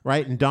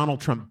 right? And Donald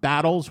Trump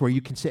battles, where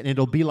you can sit, and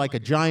it'll be like a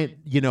giant,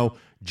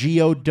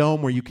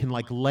 geodome where you can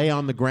like lay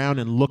on the ground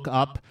and look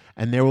up,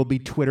 and there will be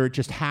Twitter,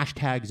 just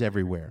hashtags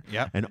everywhere.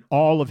 And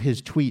all of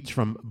his tweets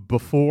from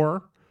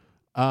before,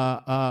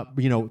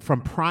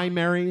 from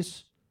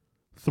primaries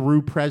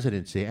through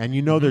presidency. And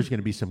there's going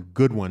to be some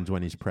good ones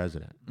when he's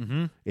president.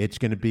 Mm-hmm. It's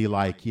going to be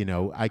like,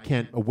 I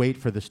can't wait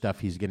for the stuff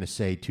he's going to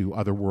say to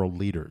other world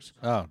leaders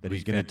that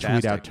he's going to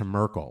tweet out to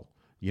Merkel.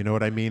 You know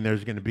what I mean?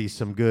 There's going to be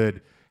some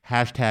good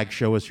hashtag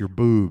show us your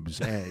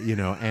boobs,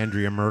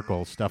 Andrea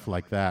Merkel, stuff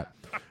like that.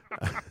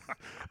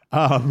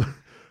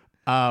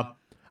 I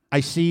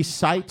see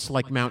sites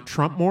like Mount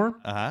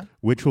Trumpmore,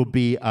 which will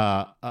be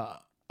a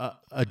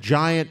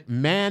giant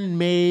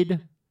man-made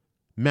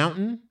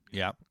mountain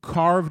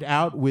carved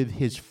out with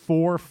his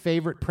 4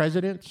 favorite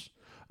presidents,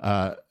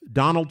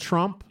 Donald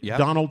Trump,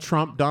 Donald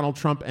Trump, Donald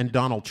Trump, and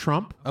Donald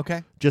Trump.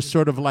 Okay. Just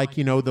sort of like,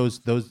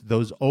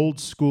 those old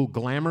school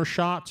glamour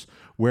shots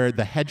where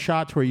the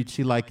headshots where you'd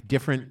see like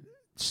different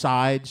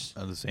sides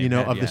of the same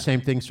the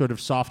same thing, sort of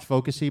soft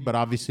focusy, but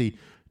obviously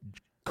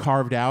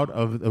carved out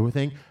of the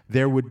thing.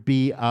 There would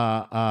be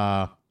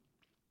I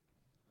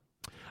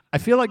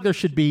feel like there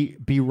should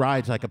be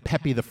rides like a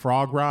Pepe the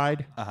Frog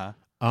ride.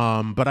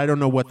 But I don't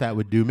know what that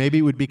would do. Maybe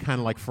it would be kind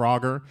of like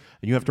Frogger,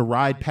 and you have to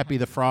ride Pepe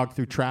the Frog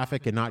through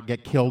traffic and not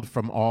get killed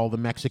from all the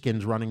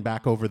Mexicans running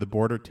back over the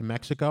border to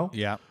Mexico.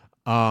 Yeah.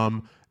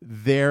 I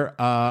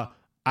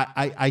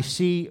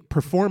see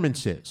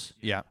performances.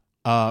 Yeah.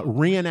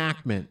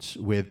 Reenactments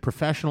with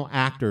professional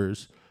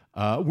actors,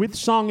 with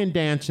song and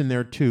dance in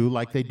there too,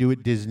 like they do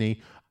at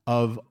Disney,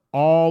 of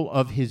all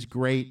of his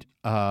great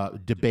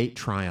debate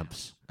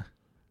triumphs.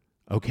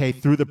 Okay,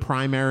 through the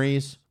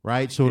primaries,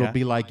 right? So it'll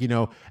be like,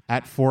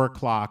 at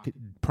 4:00,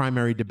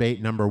 primary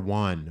debate number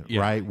 1,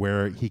 right?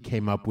 Where he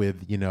came up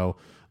with,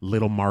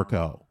 Little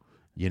Marco,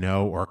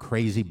 or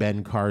Crazy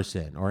Ben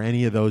Carson or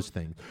any of those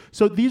things.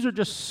 So these are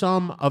just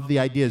some of the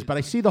ideas, but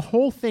I see the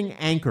whole thing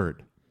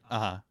anchored,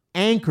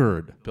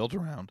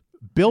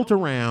 built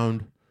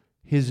around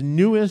his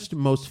newest,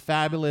 most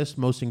fabulous,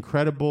 most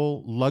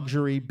incredible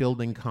luxury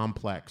building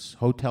complex,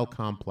 hotel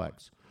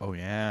complex. Oh,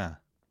 yeah.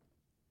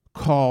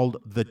 Called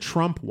the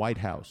Trump White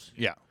House.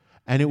 Yeah.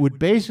 And it would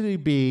basically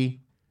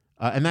be,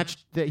 and that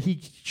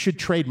he should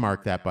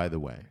trademark that, by the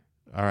way.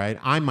 All right.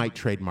 I might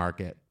trademark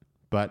it,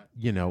 but,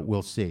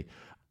 we'll see.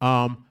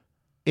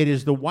 It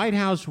is the White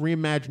House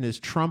reimagined as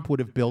Trump would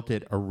have built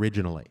it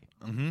originally.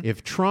 Mm-hmm.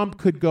 If Trump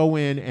could go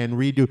in and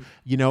redo,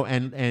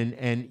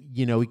 and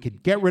he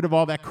could get rid of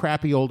all that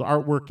crappy old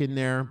artwork in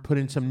there, put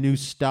in some new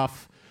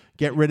stuff,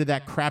 get rid of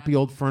that crappy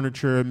old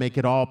furniture, and make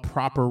it all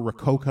proper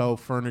Rococo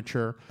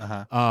furniture,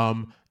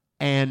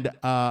 and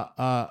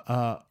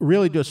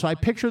really do. So I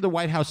picture the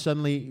White House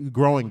suddenly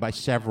growing by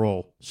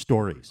several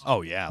stories.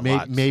 Oh yeah,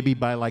 maybe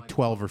by like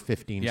 12 or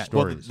 15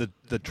 stories. Well,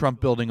 the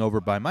Trump building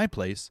over by my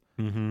place.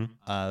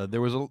 Mm-hmm.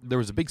 There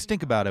was a big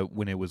stink about it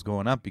when it was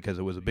going up because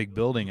it was a big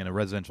building in a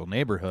residential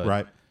neighborhood.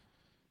 Right.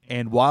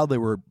 And while they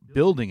were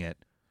building it,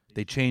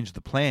 they changed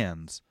the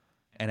plans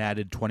and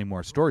added 20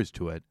 more stories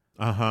to it.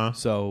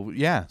 So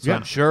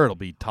I'm sure it'll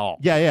be tall.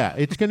 Yeah.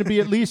 It's going to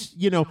be at least,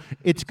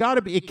 it's got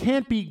to be. It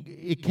can't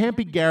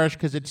be garish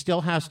because it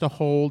still has to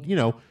hold.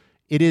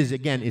 It is,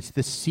 again. It's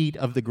the seat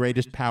of the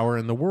greatest power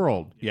in the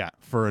world. Yeah.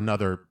 For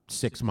another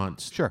 6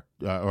 months. Sure.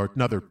 Or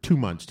another 2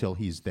 months till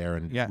he's there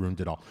and ruins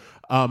it all.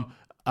 So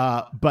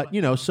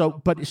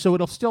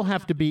it'll still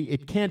have to be.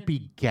 It can't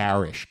be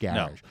garish.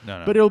 No.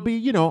 But it'll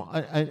be,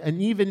 an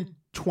even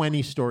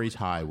 20 stories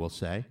high, we'll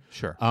say.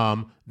 Sure.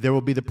 There will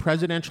be the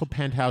presidential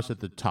penthouse at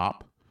the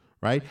top,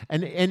 right?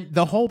 And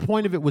the whole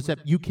point of it was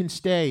that you can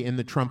stay in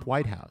the Trump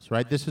White House,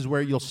 right? This is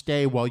where you'll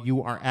stay while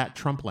you are at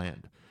Trump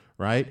land,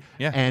 right?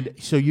 Yeah. And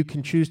so you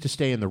can choose to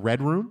stay in the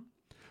Red Room,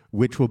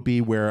 which will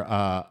be where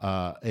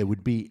it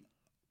would be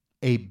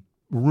a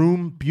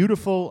room,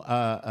 beautiful,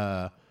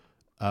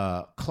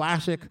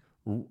 classic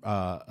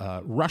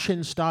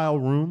Russian-style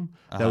room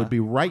that would be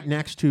right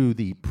next to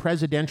the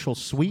presidential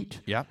suite.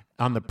 Yeah.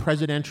 On the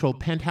presidential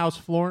penthouse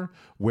floor,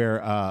 where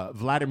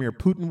Vladimir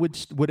Putin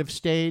would have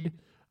stayed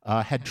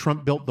had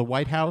Trump built the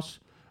White House,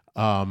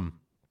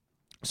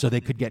 so they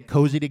could get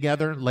cozy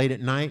together late at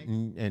night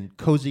and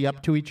cozy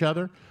up to each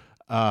other.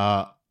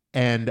 There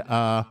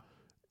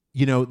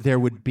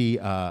would be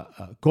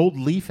gold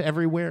leaf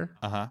everywhere.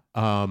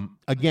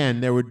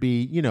 Again, there would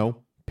be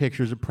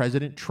pictures of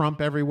President Trump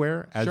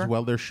everywhere, as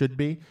well there should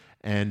be,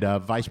 and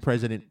Vice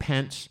President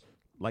Pence.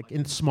 Like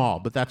in small,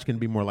 but that's going to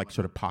be more like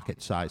sort of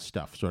pocket-sized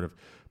stuff, sort of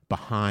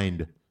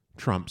behind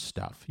Trump's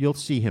stuff. You'll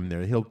see him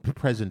there.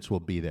 Presence will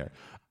be there.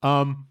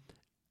 That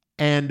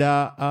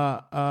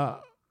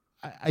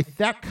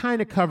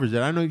kind of covers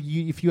it. I don't know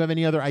if you have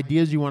any other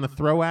ideas you want to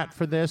throw at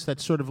for this.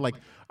 That's sort of like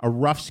a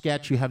rough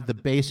sketch. You have the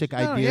basic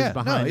ideas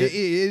behind it.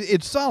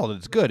 It's solid.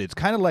 It's good. It's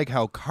kind of like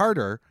how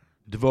Carter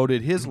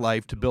devoted his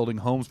life to building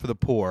homes for the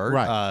poor.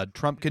 Right.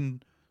 Trump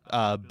can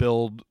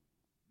build,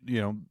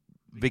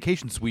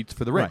 vacation suites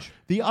for the rich. Right.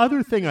 The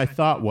other thing I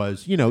thought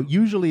was,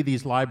 usually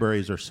these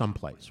libraries are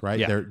someplace, right?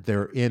 Yeah.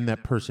 They're in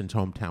that person's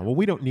hometown. Well,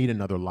 we don't need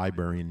another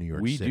library in New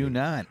York City. We do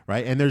not.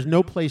 Right? And there's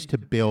no place to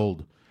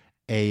build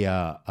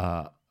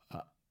a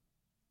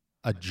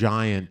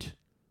giant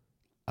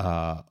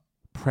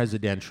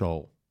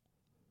presidential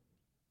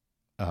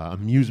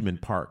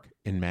amusement park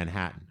in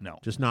Manhattan. No.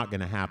 Just not going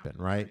to happen,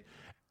 right?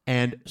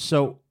 And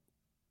so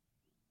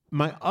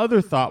my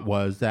other thought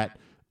was that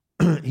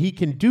he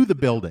can do the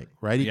building,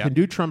 right? He can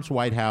do Trump's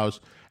White House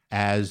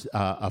as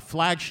a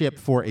flagship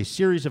for a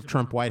series of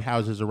Trump White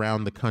Houses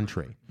around the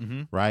country,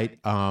 right?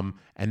 And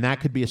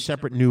that could be a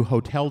separate new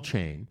hotel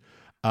chain.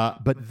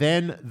 But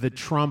then the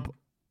Trump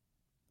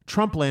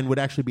land would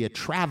actually be a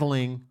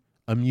traveling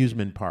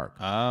amusement park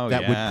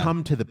that would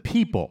come to the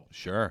people.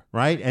 Sure.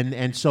 Right?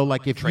 And so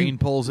like if train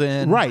pulls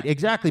in. Right,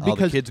 exactly. All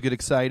because the kids get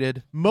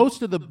excited.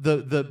 Most of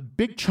the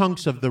big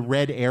chunks of the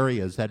red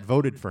areas that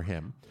voted for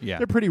him,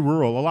 they're pretty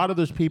rural. A lot of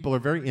those people are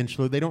very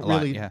insular. They don't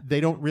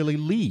really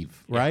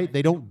leave, right?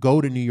 They don't go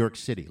to New York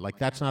City. Like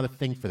that's not a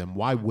thing for them.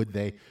 Why would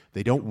they?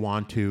 They don't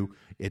want to.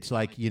 It's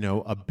like,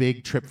 a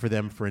big trip for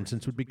them, for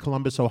instance, would be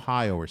Columbus,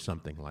 Ohio or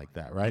something like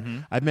that, right?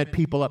 I've met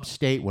people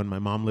upstate when my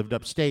mom lived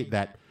upstate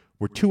that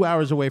were 2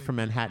 hours away from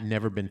Manhattan,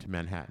 never been to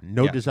Manhattan.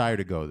 No desire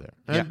to go there.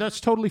 And that's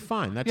totally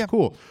fine. That's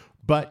cool.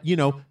 But,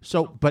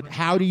 but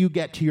how do you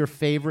get to your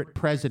favorite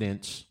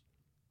president's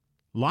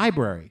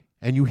library?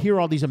 And you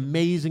hear all these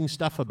amazing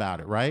stuff about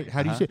it, right?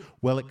 How do you say it?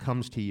 Well, it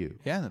comes to you.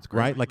 Yeah, that's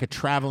great. Right? Like a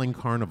traveling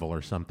carnival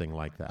or something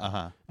like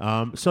that.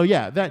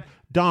 That,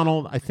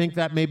 Donald, I think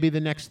that may be the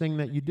next thing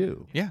that you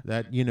do. Yeah.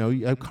 That,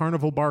 a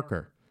carnival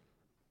barker.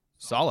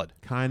 Solid.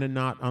 Kind of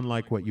not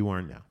unlike what you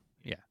are now.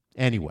 Yeah.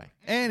 Anyway.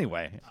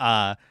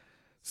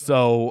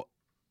 So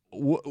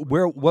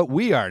what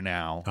we are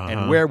now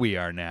and where we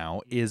are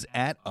now is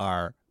at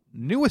our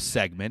newest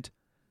segment,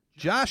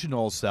 Josh and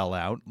Noel Sell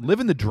Out,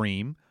 Living the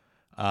Dream,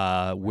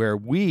 where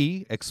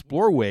we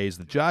explore ways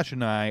that Josh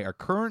and I are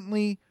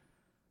currently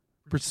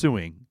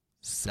pursuing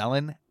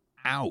selling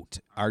out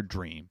our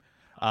dream.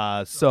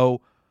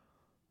 So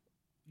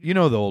you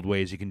know the old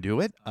ways you can do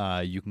it.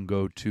 You can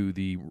go to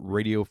the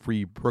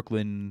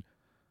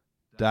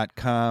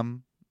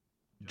RadioFreeBrooklyn.com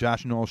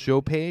Josh Noel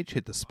show page,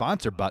 hit the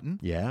sponsor button.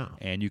 Yeah.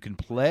 And you can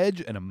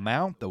pledge an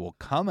amount that will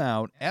come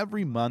out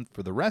every month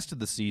for the rest of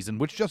the season,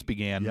 which just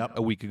began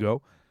a week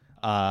ago.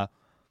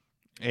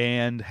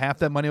 And half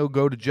that money will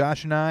go to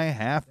Josh and I.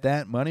 Half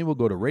that money will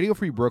go to Radio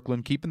Free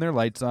Brooklyn, keeping their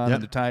lights on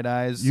and their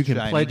tie-dyes You can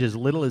shining. pledge as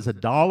little as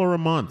 $1 a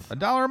month.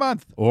 $1 a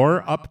month.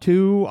 Or up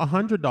to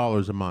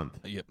 $100 a month.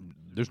 Yeah,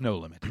 there's no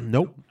limit.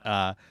 Nope.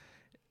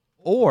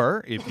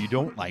 Or if you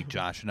don't like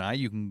Josh and I,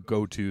 you can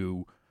go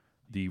to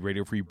the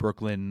Radio Free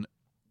Brooklyn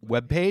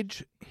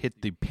webpage,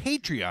 hit the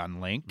Patreon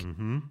link,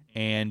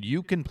 and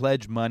you can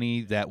pledge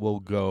money that will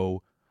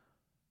go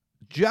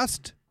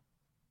just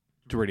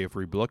to Radio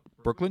Free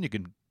Brooklyn. You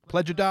can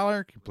pledge $1,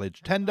 you can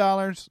pledge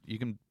 $10, you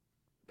can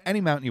any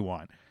amount you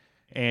want.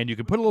 And you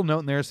can put a little note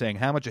in there saying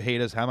how much you hate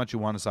us, how much you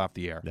want us off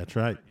the air. That's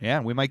right. Yeah,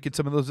 we might get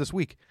some of those this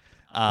week.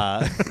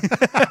 But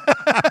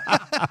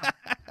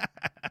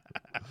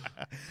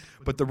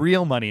the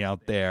real money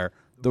out there,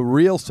 the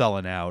real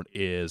selling out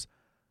is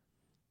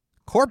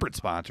corporate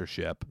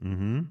sponsorship,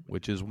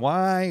 which is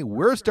why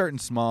we're starting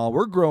small.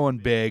 We're growing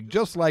big,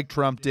 just like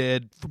Trump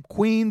did, from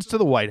Queens to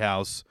the White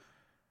House.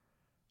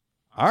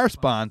 Our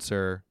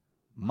sponsor,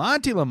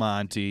 Monty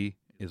Lamonti,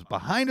 is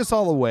behind us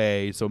all the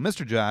way. So,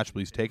 Mr. Josh,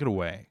 please take it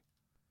away.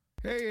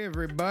 Hey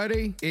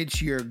everybody,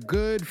 it's your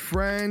good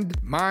friend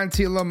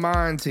Monty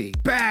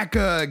Lamonti, back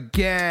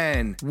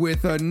again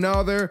with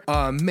another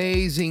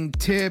amazing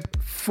tip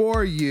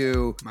for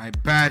you, my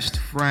best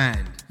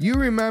friend. You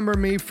remember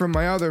me from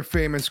my other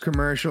famous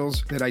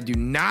commercials that I do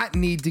not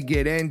need to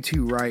get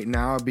into right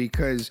now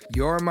because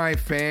you're my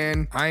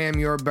fan, I am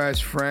your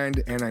best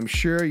friend, and I'm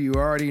sure you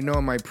already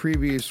know my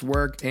previous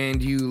work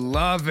and you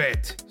love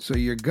it. So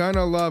you're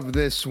gonna love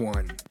this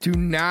one. Do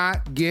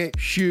not get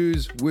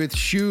shoes with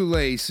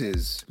shoelaces.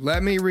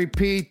 Let me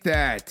repeat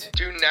that.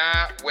 Do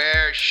not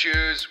wear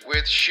shoes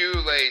with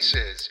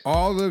shoelaces.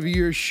 All of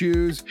your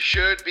shoes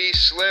should be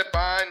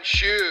slip-on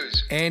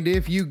shoes. And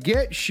if you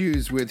get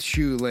shoes with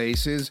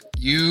shoelaces,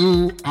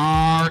 you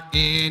are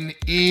an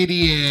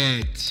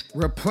idiot.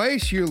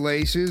 Replace your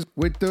laces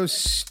with those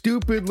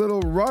stupid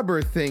little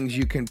rubber things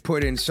you can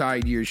put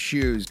inside your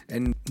shoes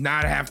and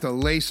not have to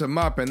lace them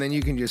up, and then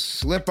you can just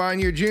slip on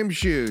your gym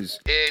shoes.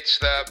 It's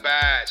the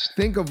best.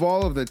 Think of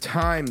all of the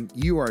time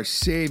you are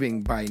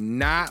saving by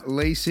not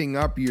lacing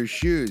up your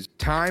shoes.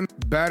 Time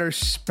better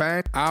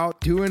spent out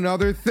doing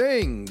other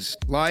things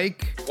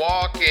like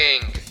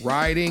walking,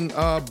 riding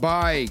a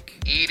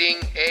bike, eating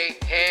a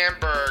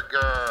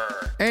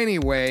hamburger.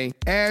 Anyway,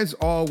 as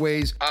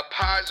always, a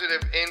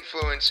positive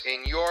influence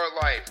in your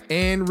life.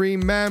 And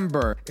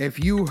remember,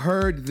 if you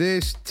heard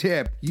this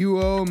tip, you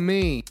owe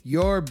me,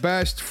 your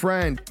best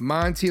friend,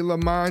 Monty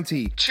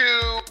Lamonti,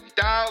 $2.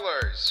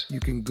 You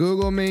can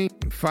Google me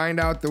and find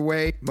out the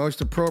way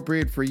most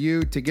appropriate for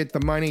you to get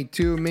the money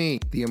to me.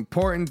 The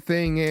important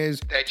thing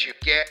is that you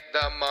get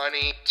the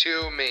money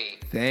to me.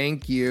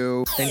 Thank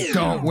you. And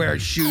don't wear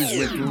shoes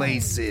with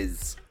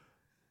laces.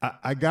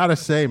 I gotta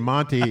say,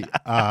 Monty,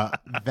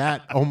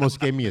 that almost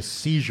gave me a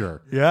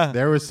seizure. Yeah.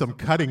 There was some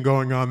cutting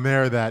going on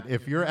there that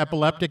if you're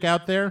epileptic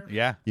out there,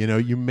 you know,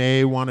 you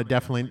may want to you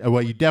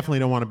definitely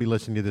don't want to be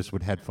listening to this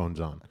with headphones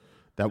on.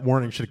 That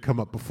warning should have come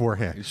up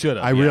beforehand. It should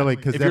have.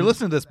 Because if you're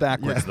listening to this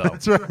backwards, though.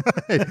 That's right.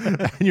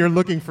 And you're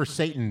looking for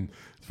Satan,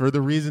 for the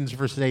reasons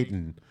for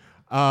Satan.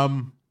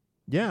 Don't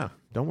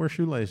wear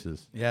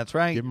shoelaces. Yeah, that's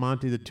right. Give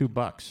Monty the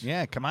 $2.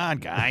 Yeah, come on,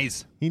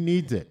 guys. He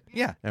needs it.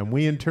 Yeah. And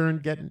we in turn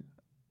get,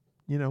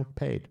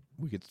 paid.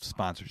 We get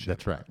sponsorship.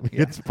 That's right. We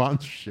get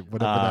sponsorship,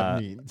 whatever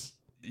that means.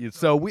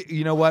 So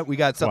you know what? We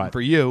got something for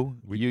you.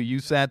 You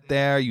sat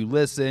there, you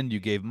listened, you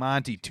gave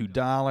Monty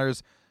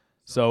 $2.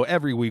 So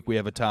every week we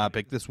have a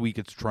topic. This week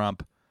it's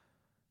Trump.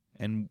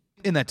 And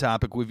in that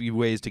topic, we've used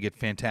ways to get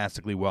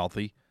fantastically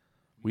wealthy.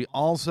 We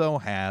also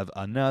have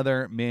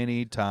another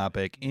mini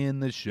topic in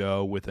the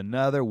show with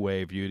another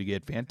way for you to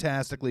get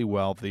fantastically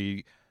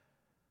wealthy.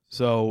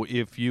 So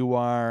if you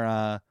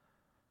are,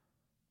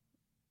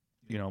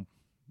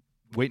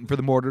 waiting for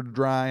the mortar to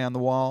dry on the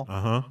wall,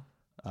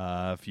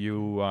 if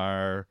you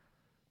are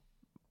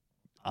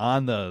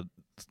on the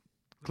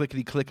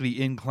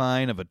clickety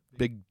incline of a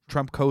big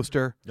Trump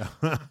coaster,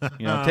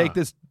 take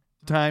this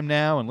time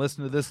now and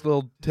listen to this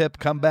little tip.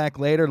 Come back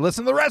later.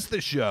 Listen to the rest of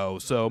the show.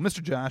 So,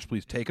 Mr. Josh,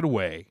 please take it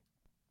away.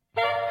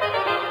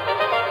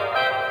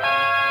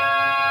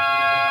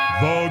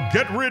 The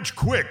Get Rich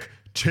Quick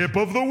Tip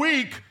of the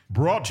Week,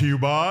 brought to you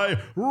by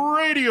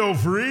Radio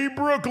Free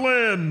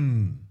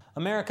Brooklyn.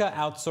 America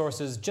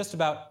outsources just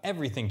about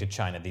everything to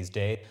China these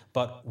days,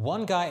 but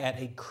one guy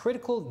at a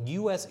critical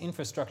U.S.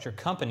 infrastructure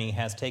company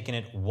has taken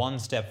it one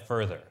step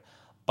further.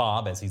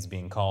 Bob, as he's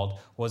being called,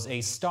 was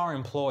a star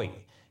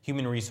employee.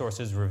 Human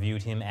Resources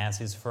reviewed him as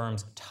his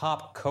firm's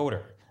top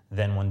coder.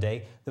 Then one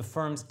day, the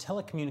firm's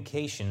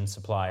telecommunications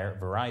supplier,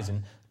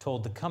 Verizon,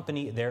 told the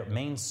company their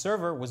main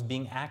server was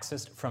being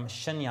accessed from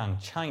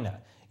Shenyang, China.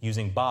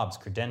 using Bob's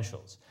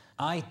credentials.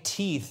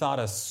 IT thought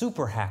a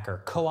super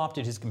hacker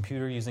co-opted his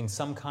computer using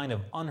some kind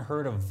of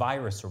unheard of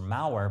virus or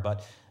malware,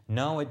 but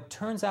no, it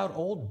turns out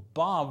old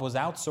Bob was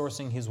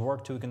outsourcing his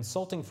work to a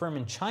consulting firm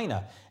in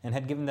China and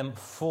had given them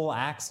full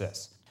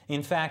access.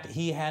 In fact,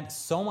 he had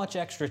so much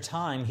extra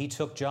time, he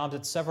took jobs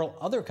at several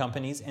other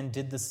companies and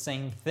did the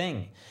same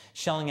thing,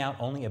 shelling out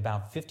only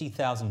about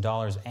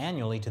 $50,000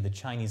 annually to the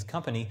Chinese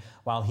company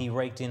while he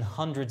raked in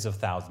hundreds of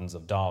thousands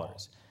of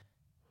dollars.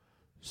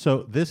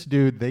 So this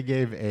dude, they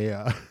gave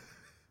a...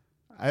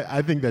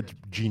 I think that's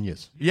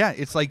genius. Yeah,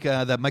 it's like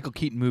that Michael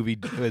Keaton movie,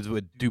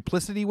 with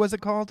Duplicity, was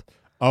it called?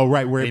 Oh,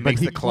 right, where He but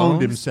makes he the cloned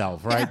clones?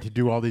 himself, right, to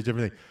do all these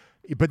different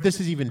things. But this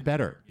is even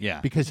better.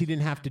 Yeah. Because he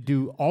didn't have to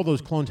do, all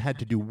those clones had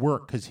to do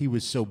work because he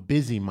was so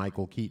busy,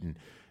 Michael Keaton.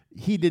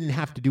 He didn't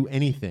have to do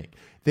anything.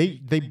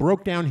 They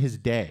broke down his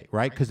day,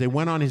 right, because they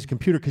went on his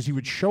computer because he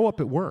would show up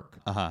at work.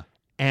 Uh-huh.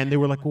 And they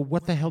were like, well,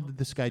 what the hell did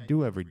this guy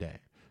do every day?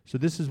 So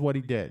this is what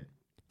he did.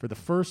 For the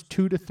first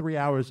 2 to 3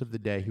 hours of the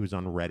day, he was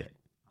on Reddit.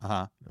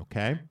 Uh-huh.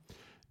 Okay?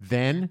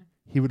 Then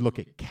he would look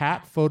at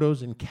cat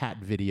photos and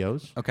cat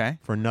videos. Okay.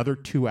 For another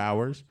 2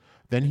 hours.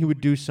 Then he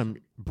would do some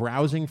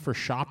browsing for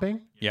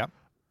shopping. Yep.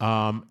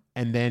 And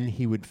then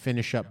he would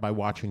finish up by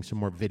watching some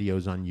more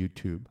videos on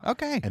YouTube.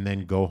 Okay. And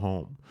then go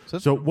home.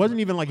 So it wasn't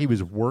even like he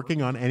was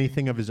working on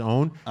anything of his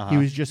own. He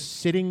was just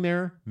sitting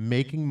there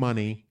making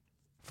money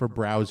for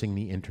browsing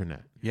the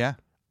internet. Yeah.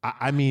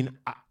 I mean,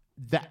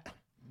 that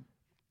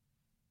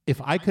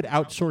if I could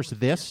outsource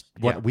this,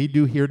 what we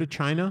do here to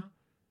China,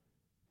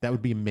 that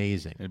would be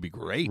amazing. It'd be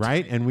great.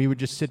 Right? And we would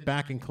just sit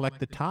back and collect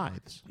the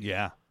tithes.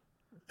 Yeah.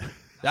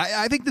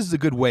 I think this is a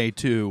good way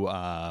to,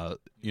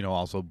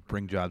 also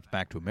bring jobs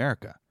back to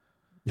America.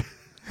 We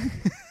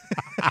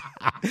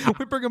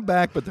bring them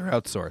back, but they're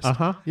outsourced.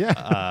 Uh-huh.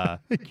 Yeah.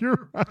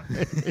 You're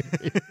right.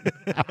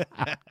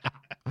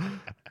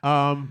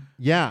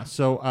 Yeah.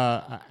 So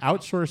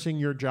outsourcing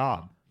your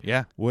job.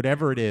 Yeah.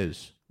 Whatever it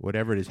is.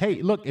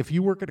 Hey, look, if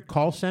you work at a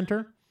call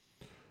center,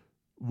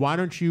 why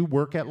don't you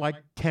work at like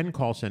 10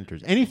 call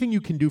centers? Anything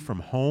you can do from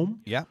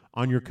home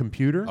on your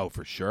computer. Oh,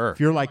 for sure. If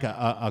you're like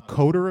a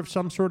coder of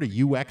some sort,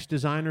 a UX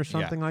designer or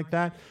something like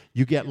that,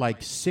 you get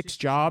like 6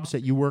 jobs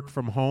that you work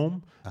from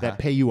home that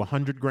pay you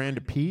 $100,000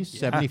 a piece,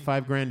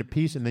 $75,000 a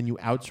piece, and then you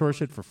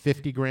outsource it for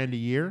 $50,000 a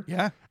year.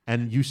 Yeah.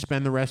 And you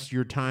spend the rest of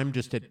your time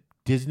just at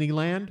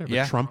Disneyland or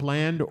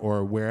Trumpland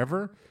or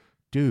wherever.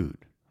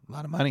 Dude. A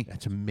lot of money.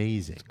 That's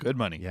amazing. It's good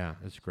money. Yeah,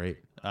 that's great.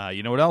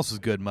 You know what else is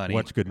good money?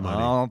 What's good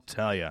money? I'll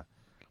tell you.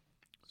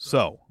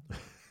 So,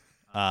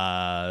 as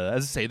I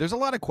say, there's a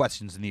lot of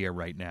questions in the air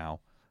right now,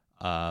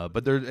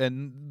 but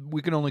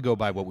we can only go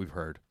by what we've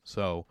heard.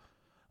 So,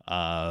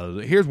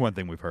 here's one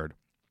thing we've heard.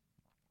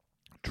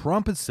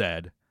 Trump has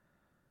said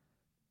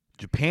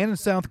Japan and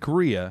South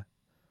Korea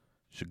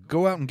should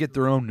go out and get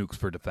their own nukes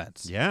for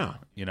defense. Yeah.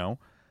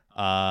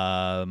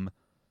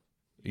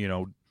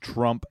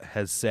 Trump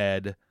has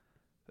said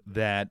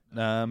that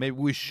maybe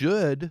we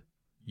should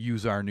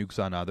use our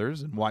nukes on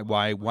others, and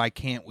why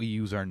can't we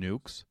use our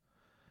nukes?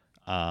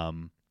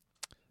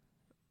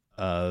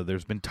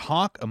 There's been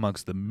talk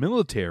amongst the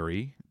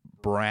military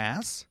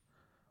brass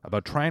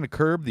about trying to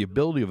curb the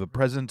ability of a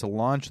president to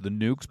launch the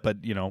nukes,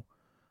 but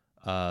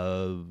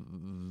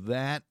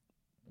that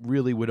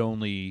really would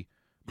only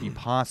be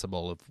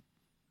possible if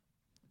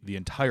the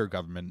entire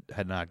government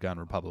had not gone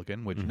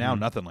Republican, which now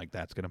nothing like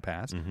that's going to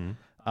pass.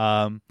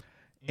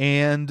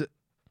 And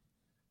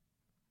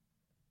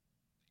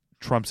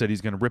Trump said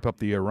he's going to rip up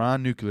the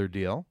Iran nuclear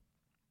deal.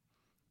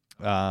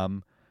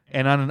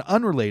 And on an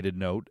unrelated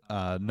note,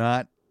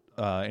 not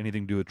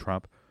anything to do with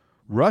Trump,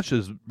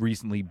 Russia's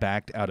recently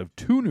backed out of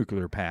 2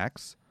 nuclear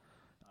pacts.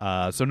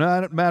 So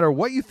no matter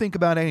what you think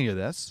about any of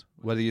this,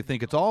 whether you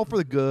think it's all for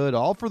the good,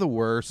 all for the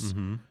worse,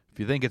 if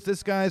you think it's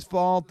this guy's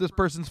fault, this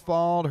person's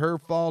fault, her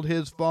fault,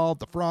 his fault,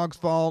 the frog's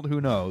fault, who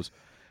knows?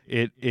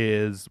 It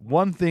is,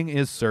 one thing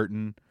is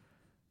certain,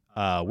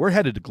 we're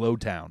headed to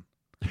Glowtown.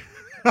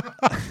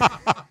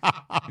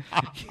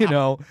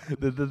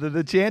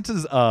 The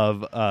chances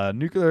of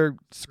nuclear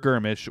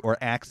skirmish or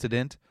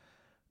accident,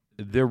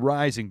 they're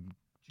rising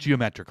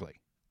geometrically.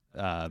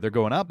 They're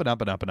going up and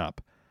up and up and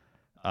up.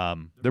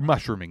 They're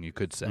mushrooming, you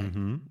could say.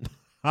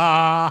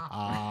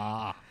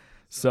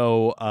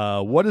 So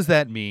what does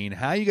that mean?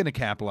 How are you going to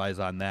capitalize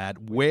on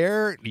that?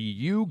 Where do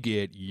you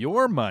get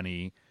your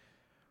money?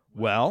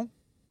 Well,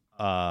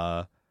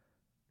 I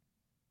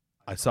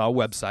saw a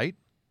website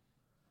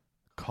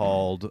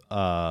called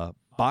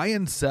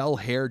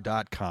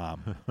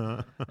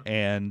buyandsellhair.com.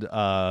 And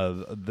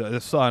I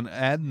saw an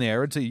ad in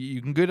there.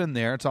 You can get in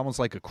there. It's almost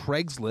like a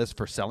Craigslist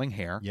for selling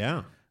hair.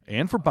 Yeah.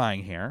 And for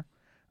buying hair.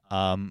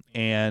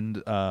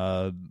 And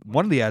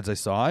one of the ads I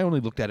saw, I only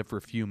looked at it for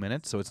a few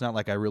minutes, so it's not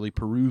like I really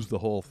perused the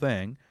whole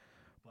thing.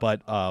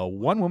 But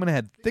one woman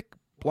had thick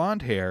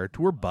blonde hair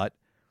to her butt.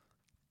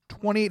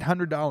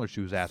 $2,800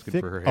 she was asking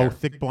for her hair. Oh,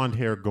 thick blonde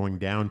hair going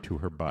down to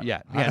her butt.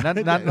 Yeah, not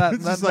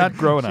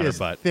growing on her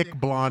butt. Thick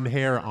blonde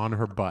hair on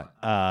her butt.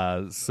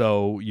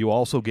 So you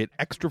also get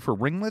extra for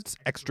ringlets,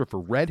 extra for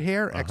red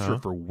hair, extra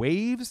for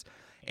waves,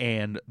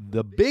 And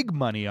the big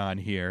money on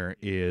here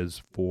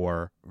is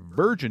for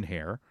virgin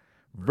hair.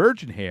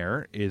 Virgin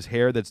hair is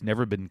hair that's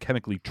never been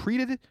chemically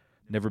treated,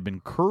 never been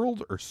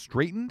curled or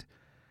straightened.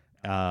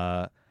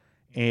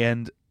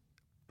 And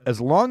as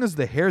long as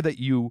the hair that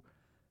you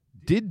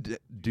did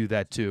do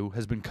that to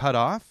has been cut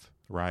off,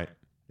 right,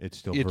 it's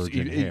still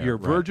virgin hair. You're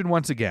right. virgin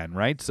once again,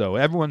 right? So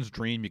everyone's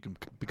dream, you can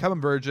become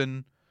a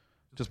virgin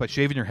just by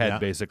shaving your head,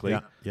 basically.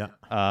 Yeah.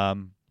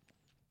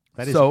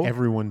 That is so,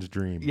 everyone's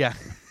dream. Yeah.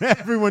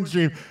 Everyone's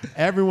dream.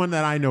 Everyone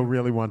that I know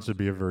really wants to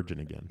be a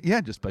virgin again.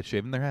 Yeah, just by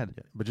shaving their head.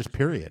 Yeah, but just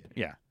period.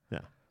 Yeah. Yeah.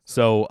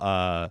 So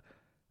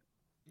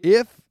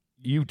if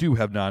you do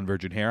have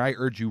non-virgin hair, I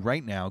urge you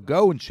right now,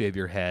 go and shave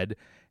your head,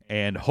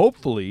 and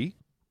hopefully,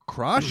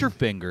 cross your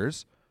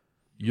fingers,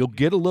 you'll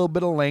get a little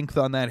bit of length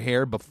on that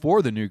hair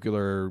before the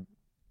nuclear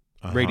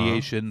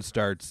radiation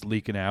starts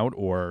leaking out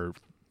or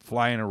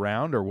flying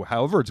around or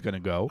however it's going to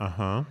go.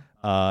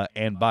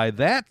 And by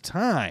that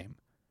time,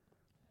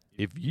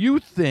 if you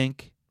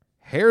think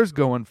hair's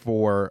going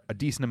for a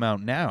decent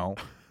amount now,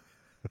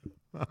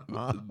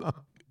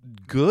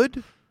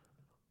 good,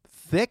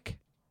 thick,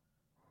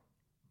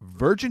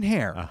 virgin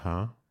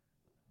hair,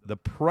 the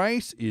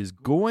price is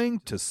going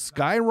to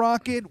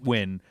skyrocket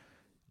when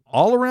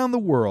all around the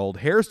world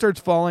hair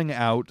starts falling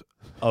out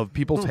of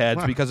people's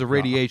heads because of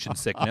radiation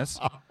sickness.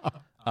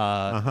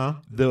 A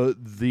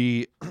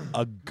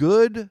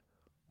good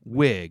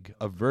wig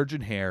of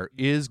virgin hair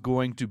is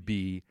going to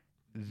be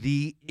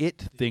the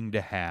it thing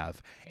to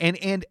have.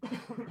 And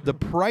the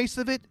price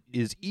of it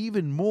is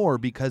even more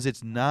because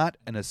it's not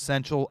an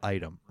essential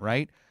item,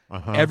 right?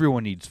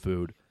 Everyone needs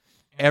food.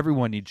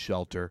 Everyone needs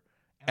shelter.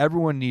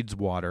 Everyone needs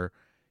water.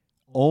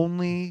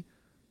 Only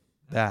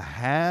the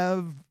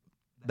haves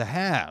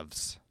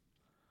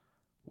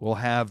will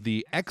have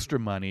the extra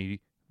money.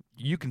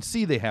 You can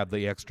see they have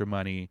the extra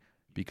money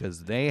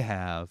because they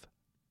have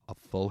a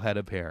full head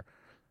of hair.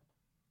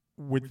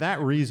 With that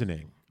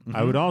reasoning,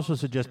 I would also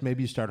suggest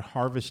maybe you start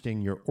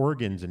harvesting your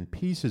organs and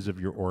pieces of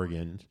your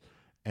organs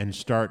and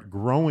start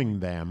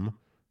growing them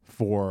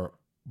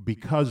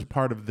because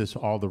part of this,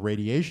 all the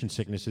radiation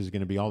sickness is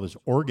going to be all this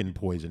organ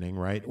poisoning,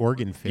 right?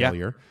 Organ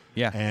failure.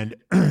 Yeah. And,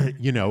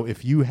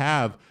 if you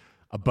have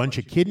a bunch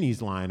of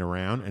kidneys lying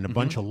around and a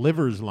bunch of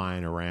livers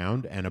lying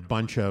around and a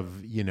bunch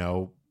of,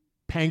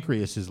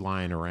 pancreases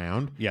lying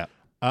around. Yeah.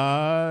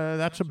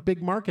 That's a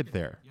big market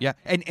there. Yeah,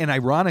 and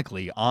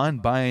ironically, on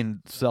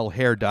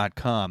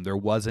buyandSellHair.com, there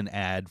was an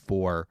ad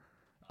for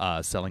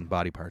selling your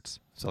body parts.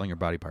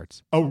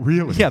 Oh,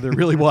 really? Yeah, there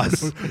really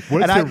was.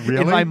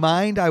 Really? In my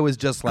mind, I was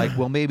just like,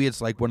 well, maybe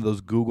it's like one of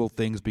those Google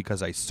things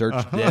because I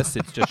searched this,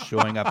 it's just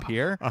showing up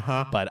here.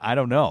 But I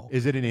don't know.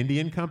 Is it an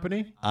Indian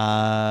company?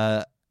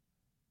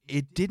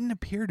 It didn't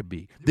appear to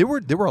be. There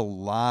were a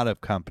lot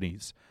of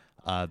companies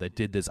that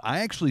did this. I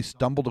actually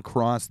stumbled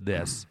across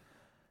this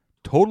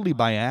totally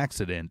by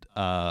accident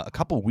a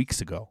couple weeks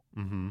ago.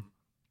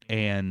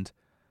 And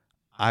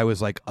I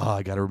was like, oh,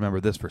 I got to remember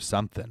this for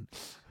something.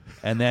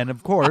 And then,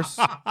 of course,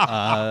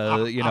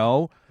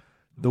 the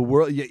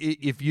world,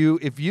 if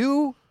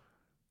you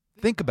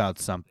think about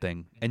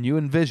something and you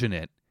envision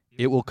it,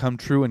 it will come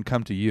true and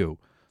come to you.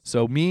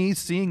 So me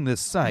seeing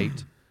this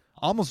site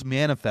almost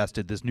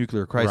manifested this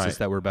nuclear crisis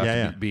that we're about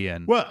to be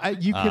in. Well,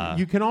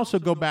 you can also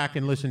go back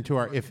and listen to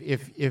our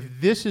if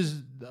this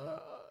is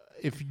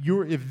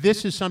if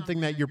this is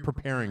something that you're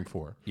preparing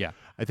for. Yeah.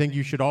 I think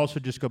you should also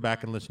just go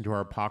back and listen to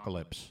our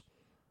apocalypse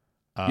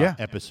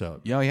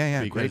episode.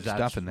 Yeah. Because great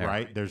stuff in there.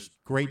 Right? There's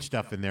great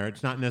stuff in there.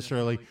 It's not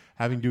necessarily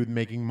having to do with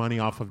making money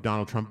off of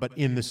Donald Trump, but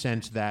in the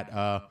sense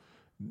that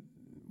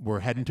we're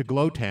heading to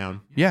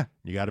Glowtown. Yeah.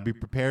 You got to be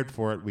prepared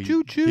for it. We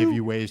Choo-choo. give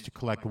you ways to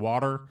collect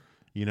water,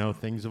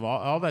 things of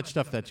all that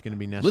stuff that's going to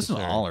be necessary. Listen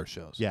to all our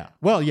shows. Yeah.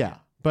 Well, yeah.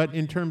 But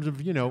in terms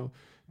of,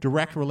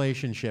 direct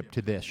relationship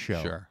to this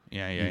show. Sure.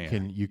 Yeah.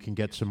 You can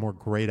get some more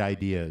great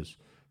ideas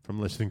from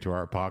listening to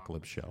our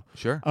apocalypse show.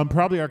 Sure.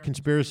 Probably our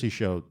conspiracy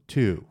show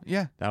too.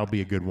 Yeah. That'll be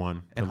a good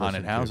one. And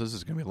haunted houses.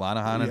 There's going to be a lot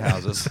of haunted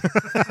houses.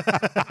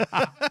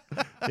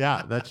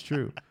 Yeah, that's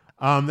true.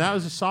 That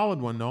was a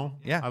solid one, Noel.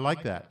 Yeah. I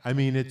like that. I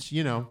mean, it's,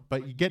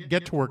 but you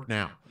get to work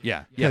now.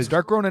 Yeah.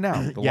 Start growing it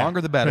now. The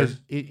longer the better.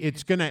 Because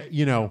it's going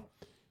to,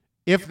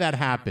 if that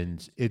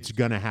happens, it's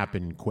going to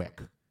happen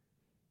quick.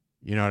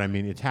 You know what I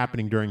mean? It's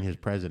happening during his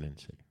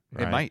presidency.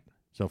 Right? It might.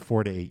 So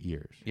 4 to 8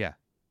 years. Yeah.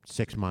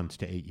 6 months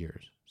to 8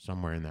 years,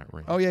 somewhere in that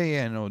range. Oh,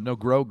 yeah. No,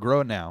 grow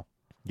it now.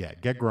 Yeah,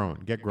 get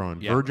growing. Yeah.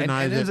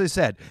 Virginize and it. as I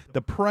said,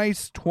 the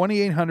price,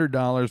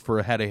 $2,800 for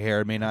a head of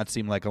hair may not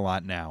seem like a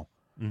lot now.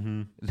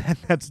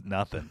 That's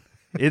nothing.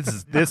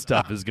 This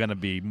stuff is going to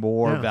be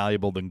more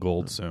valuable than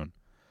gold soon.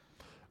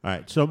 All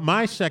right. So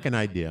my second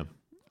idea,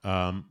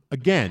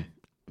 again,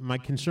 my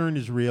concern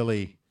is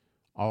really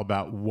all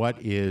about what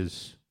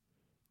is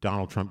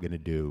Donald Trump going to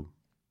do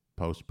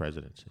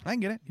post-presidency. I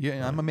can get it.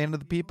 Yeah, I'm a man of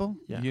the people.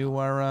 Yeah. You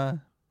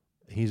are...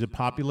 He's a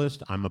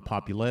populist. I'm a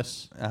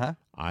populist. I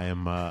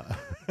am...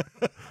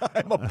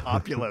 I'm a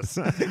populist.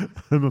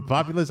 I'm a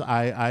populist.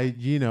 I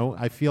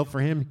feel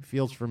for him. He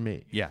feels for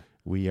me. Yeah.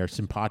 We are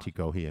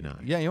simpatico, he and I.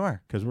 Yeah, you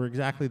are. Because we're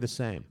exactly the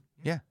same.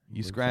 Yeah,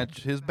 you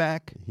scratch his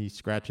back. He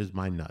scratches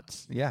my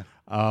nuts. Yeah.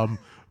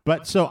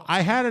 But so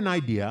I had an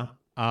idea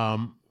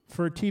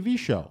for a TV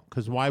show,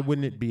 because why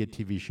wouldn't it be a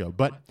TV show?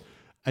 But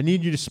I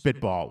need you to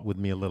spitball with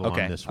me a little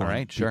on this one. All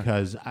right, sure.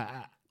 Because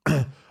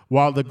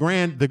while the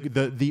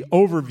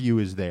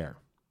overview is there,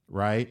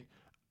 right,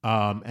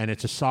 and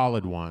it's a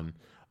solid one,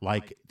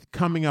 like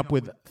coming up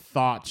with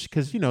thoughts,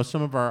 because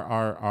some of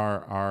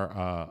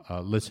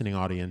our listening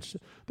audience,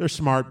 they're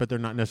smart, but they're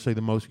not necessarily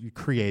the most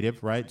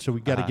creative, right? So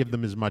we got to give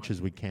them as much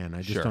as we can.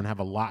 I just don't have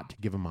a lot to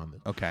give them on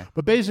this. Okay.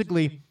 But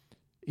basically,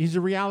 he's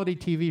a reality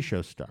TV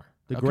show star,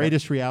 the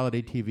greatest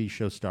reality TV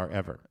show star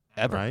ever.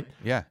 Ever. Right?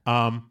 Yeah.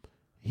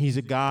 He's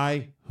a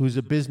guy who's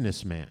a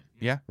businessman.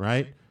 Yeah.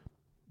 Right?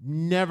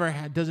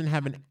 Doesn't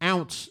have an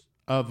ounce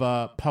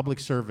of public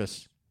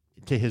service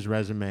to his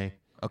resume.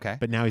 Okay.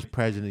 But now he's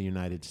president of the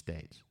United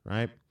States,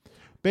 right?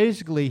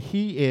 Basically,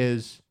 he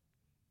is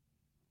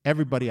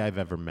everybody I've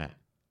ever met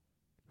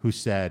who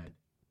said,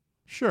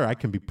 sure, I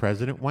can be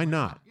president. Why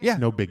not? Yeah.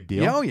 It's no big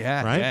deal. Oh,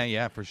 yeah. Right?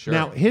 Yeah, for sure.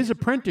 Now, his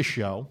Apprentice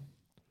show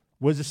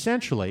was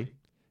essentially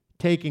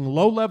taking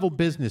low-level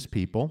business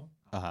people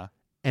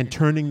and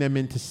turning them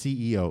into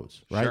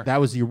CEOs, right? Sure. That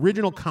was the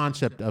original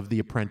concept of The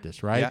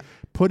Apprentice, right? Yeah.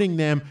 Putting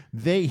them,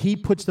 he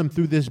puts them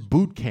through this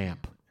boot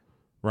camp,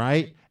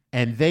 right?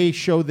 And they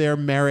show their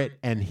merit,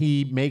 and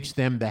he makes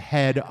them the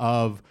head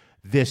of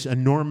this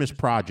enormous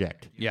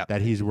project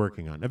that he's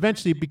working on.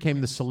 Eventually, it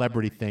became the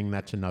celebrity thing.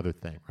 That's another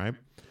thing, right?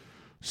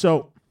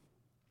 So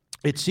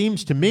it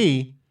seems to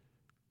me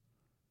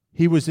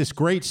he was this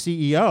great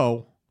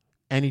CEO,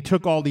 and he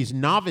took all these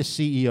novice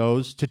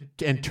CEOs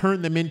and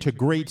turned them into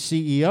great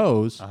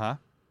CEOs.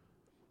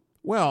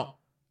 Well,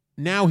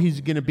 now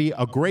he's going to be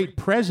a great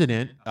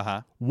president.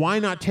 Why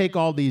not take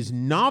all these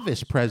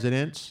novice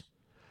presidents?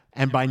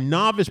 And by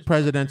novice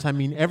presidents, I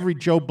mean every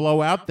Joe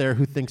Blow out there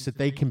who thinks that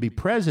they can be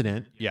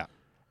president,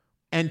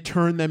 and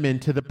turn them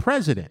into the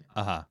president,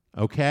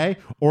 okay?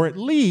 Or at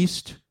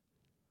least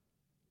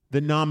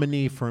the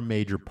nominee for a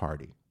major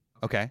party.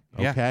 Okay.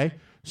 Okay?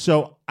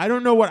 So I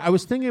don't know what I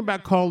was thinking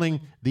about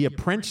calling the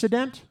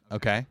Apprentice-ident.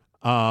 Okay.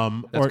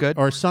 That's good.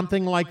 Or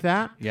something like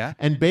that. Yeah.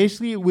 And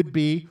basically it would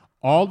be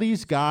all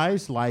these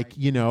guys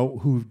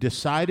who've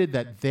decided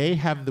that they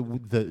have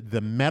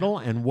the mettle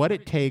and what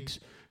it takes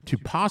to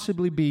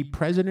possibly be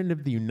president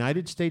of the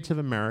United States of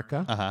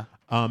America,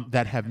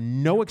 that have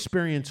no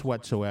experience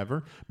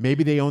whatsoever.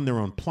 Maybe they own their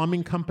own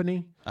plumbing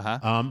company.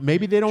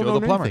 Maybe they don't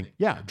own anything.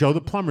 Yeah, Joe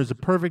the Plumber is a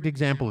perfect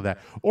example of that.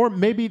 Or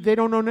maybe they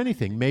don't own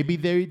anything. Maybe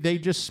they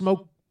just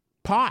smoke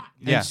pot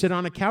and sit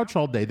on a couch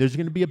all day. There's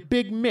going to be a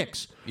big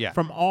mix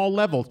from all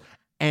levels.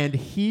 And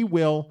he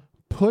will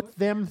put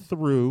them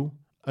through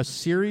a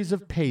series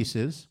of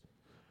paces.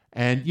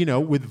 And,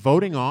 with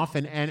voting off,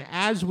 and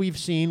as we've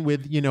seen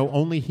with,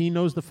 only he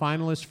knows the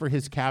finalists for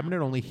his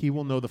cabinet, only he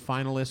will know the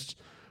finalists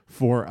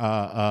for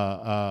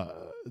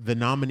the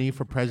nominee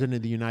for president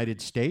of the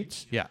United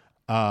States. Yeah.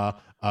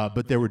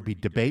 But there would be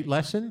debate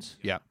lessons.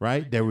 Yeah.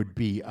 Right? There would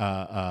be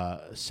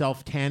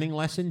self-tanning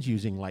lessons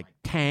using, like,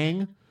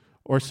 Tang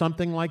or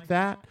something like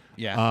that.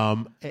 Yeah.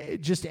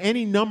 Just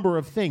any number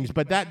of things.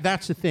 But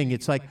that's the thing.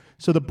 It's like,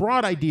 so the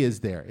broad idea is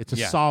there. It's a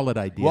solid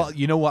idea. Well,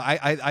 you know what?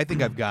 I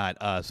think I've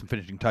got some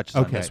finishing touches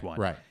on this one.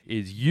 Right.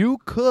 Is you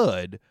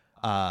could,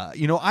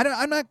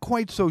 I'm not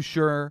quite so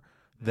sure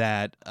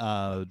that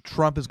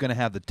Trump is going to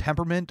have the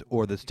temperament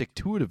or the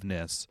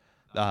stick-to-itiveness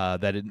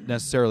that it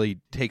necessarily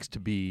takes to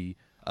be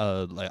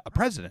a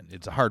president.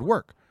 It's a hard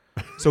work.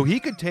 So he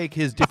could take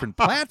his different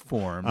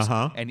platforms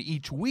and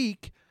each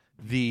week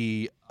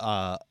the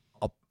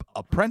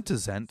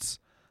apprentices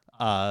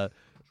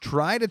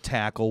try to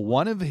tackle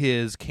one of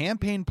his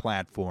campaign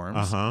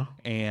platforms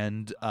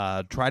and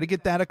try to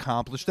get that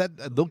accomplished.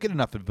 That they'll get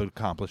enough of it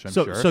accomplished, I'm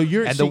sure. So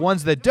you're the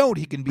ones that don't,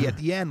 he can be at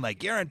the end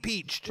like, you're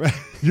impeached.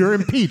 You're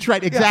impeached,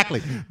 right?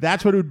 Exactly.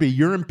 That's what it would be.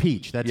 You're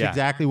impeached. That's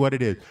exactly what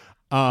it is.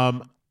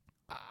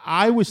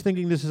 I was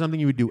thinking this is something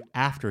he would do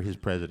after his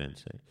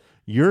presidency.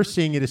 You're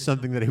seeing it as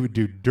something that he would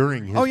do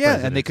during his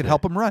presidency. And they could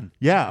help him run.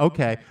 Yeah,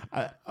 okay.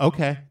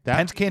 Okay.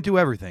 Pence can't do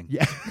everything.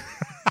 Yeah.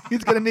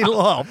 He's going to need a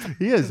little help.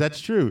 He is. That's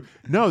true.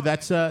 No,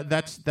 that's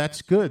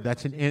good.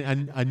 That's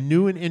a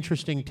new and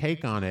interesting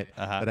take on it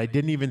that I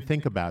didn't even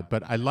think about,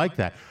 but I like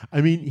that.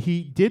 I mean,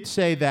 he did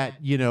say that,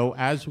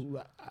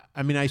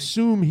 I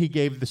assume he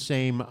gave the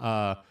same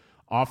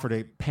offer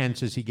to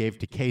Pence as he gave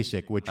to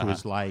Kasich, which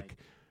was like,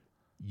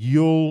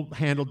 you'll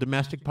handle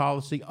domestic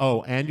policy,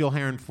 and you'll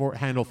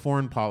handle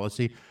foreign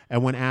policy.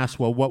 And when asked,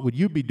 well, what would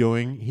you be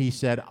doing? He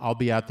said, I'll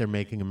be out there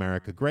making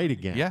America great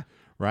again. Yeah.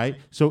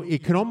 Right? So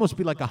it could almost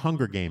be like a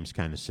Hunger Games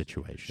kind of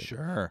situation.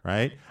 Sure.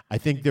 Right? I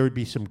think there would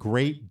be some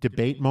great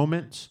debate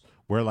moments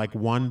where, like,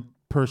 one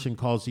person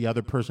calls the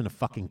other person a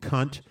fucking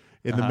cunt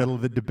in the middle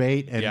of the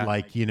debate. And,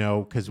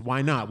 because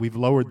why not? We've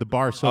lowered the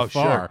bar so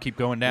far. Sure. Keep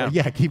going down.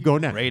 Yeah, keep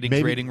going down.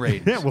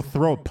 Ratings. Yeah, we'll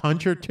throw a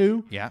punch or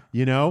two. Yeah.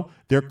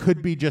 There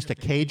could be just a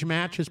cage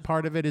match as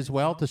part of it as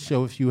well to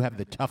show if you have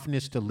the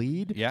toughness to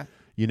lead. Yeah.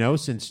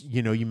 since,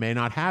 you may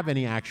not have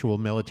any actual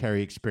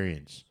military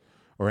experience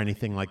or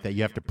anything like that.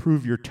 You have to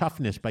prove your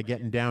toughness by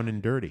getting down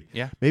and dirty.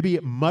 Yeah. Maybe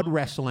mud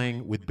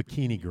wrestling with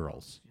bikini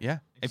girls. Yeah.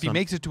 If he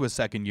makes it to a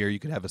second year, you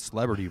could have a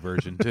celebrity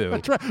version too.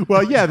 That's right.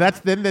 Well, yeah,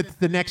 that's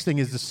the next thing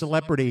is the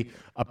celebrity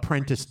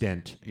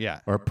apprenticement.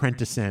 Yeah. Or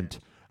apprenticent.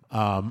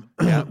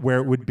 Where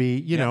it would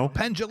be,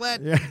 Penn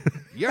Jillette,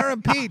 you're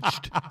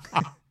impeached.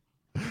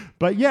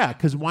 But yeah,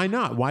 because why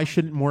not? Why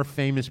shouldn't more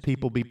famous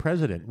people be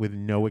president with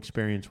no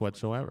experience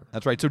whatsoever?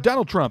 That's right. So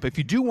Donald Trump, if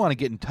you do want to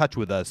get in touch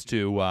with us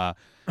to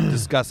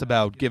discuss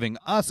about giving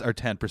us our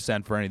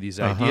 10% for any of these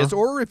ideas,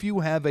 or if you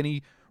have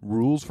any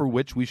rules for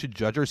which we should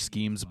judge our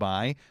schemes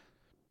by,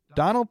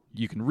 Donald,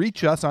 you can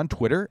reach us on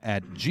Twitter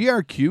at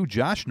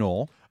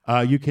GRQJoshNoel.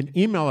 You can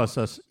email us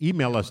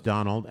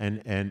Donald,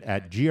 and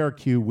at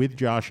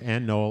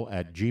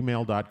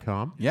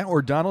grqwithjoshandnoel@gmail.com. Yeah,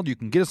 or Donald, you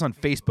can get us on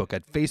Facebook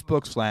at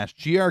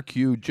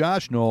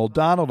Facebook.com/GRQJoshNoel.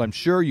 Donald, I'm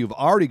sure you've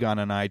already gone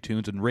on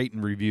iTunes and rate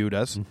and reviewed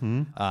us,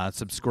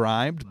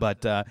 subscribed.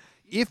 But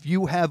if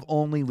you have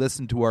only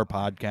listened to our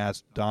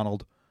podcast,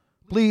 Donald,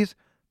 please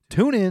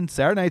tune in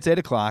Saturday nights, 8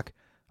 o'clock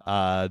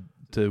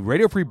to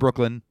Radio Free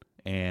Brooklyn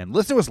and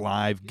listen to us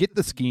live. Get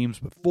the schemes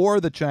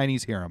before the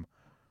Chinese hear them.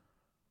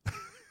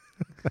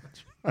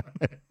 That's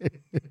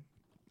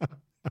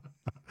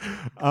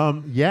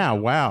right. Yeah.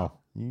 Wow.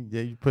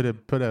 You put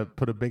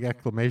a big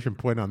exclamation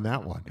point on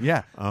that one.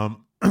 Yeah.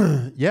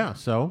 Yeah.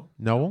 So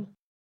Noel,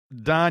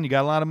 Don, you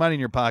got a lot of money in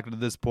your pocket at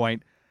this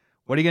point.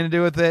 What are you going to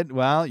do with it?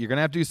 Well, you're going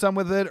to have to do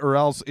something with it, or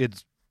else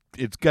it's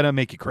going to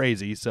make you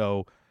crazy.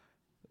 So,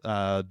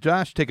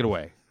 Josh, take it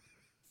away.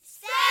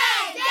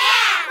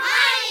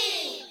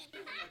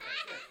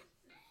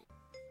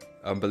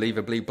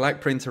 Unbelievably, black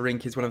printer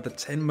ink is one of the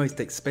 10 most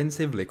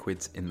expensive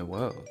liquids in the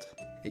world.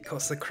 It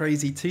costs a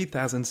crazy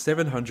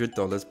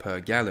 $2,700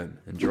 per gallon,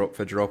 and drop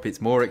for drop it's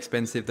more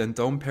expensive than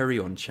Dom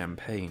Perignon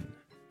champagne.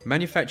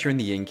 Manufacturing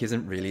the ink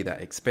isn't really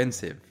that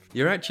expensive.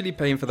 You're actually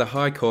paying for the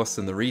high costs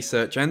and the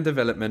research and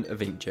development of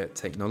inkjet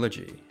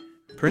technology.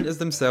 Printers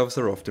themselves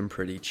are often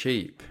pretty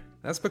cheap.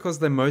 That's because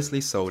they're mostly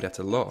sold at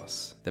a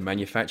loss. The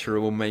manufacturer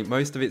will make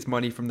most of its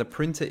money from the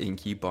printer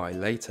ink you buy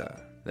later.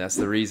 That's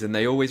the reason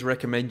they always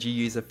recommend you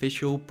use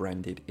official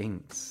branded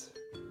inks.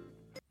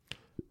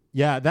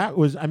 Yeah,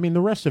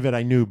 the rest of it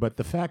I knew, but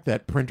the fact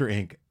that printer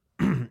ink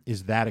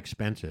is that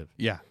expensive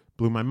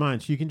blew my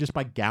mind. So you can just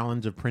buy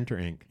gallons of printer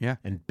ink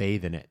and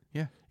bathe in it.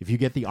 Yeah. If you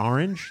get the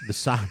orange, the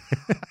side,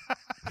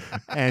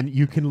 and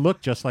you can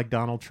look just like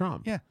Donald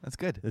Trump. Yeah, that's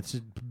good. It's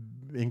an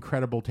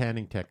incredible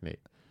tanning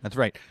technique. That's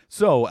right.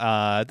 So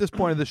at this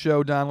point of the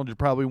show, Donald, you're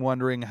probably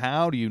wondering,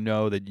 how do you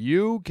know that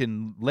you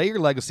can lay your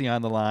legacy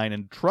on the line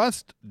and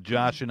trust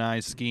Josh and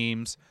I's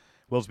schemes?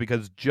 Well, it's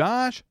because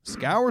Josh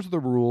scours the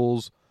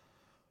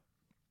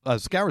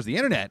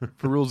internet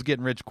for rules of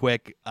getting rich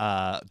quick,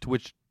 to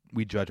which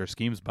we judge our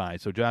schemes by.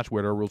 So, Josh,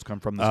 where do our rules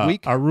come from this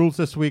week? Our rules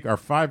this week are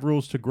 5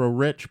 Rules to Grow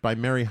Rich by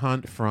Mary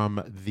Hunt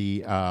from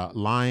the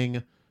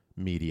Lying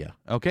Media.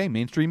 Okay,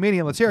 mainstream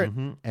media. Let's hear it.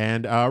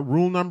 And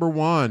rule number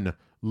 1,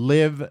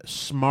 live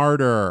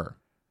smarter.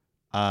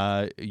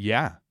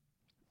 Yeah,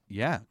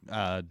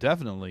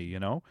 definitely.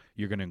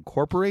 You're going to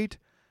incorporate,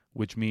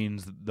 which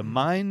means the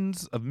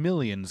minds of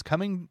millions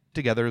coming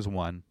together as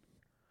one.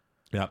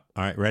 Yep.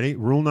 All right, ready?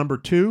 Rule number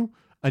 2,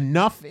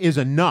 enough is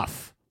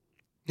enough.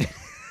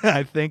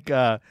 I think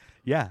that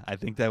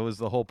was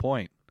the whole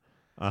point.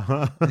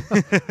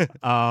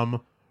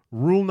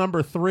 Rule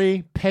number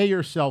 3, pay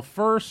yourself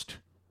first.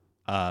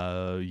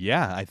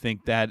 I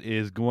think that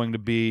is going to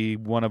be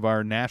one of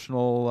our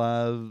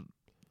national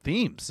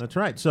themes. That's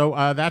right. So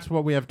that's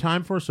what we have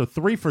time for. So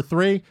 3 for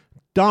 3.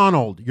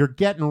 Donald, you're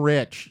getting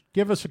rich.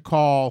 Give us a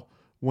call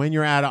when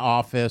you're out of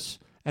office.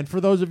 And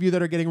for those of you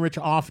that are getting rich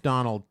off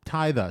Donald,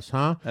 tithe us,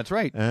 huh? That's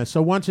right.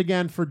 So once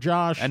again, for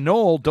Josh. And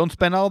Noel, don't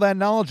spend all that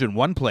knowledge in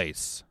one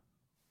place.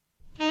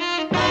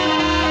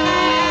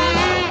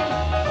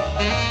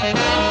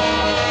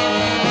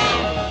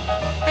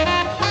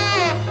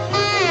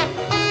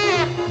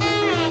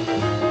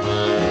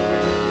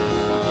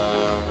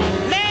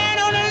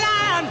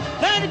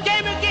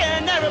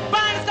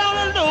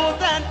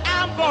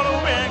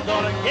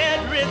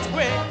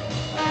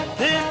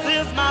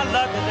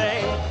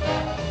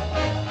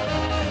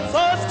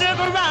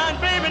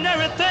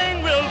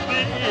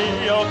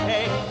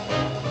 Okay.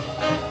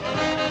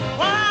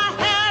 Well, I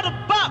had a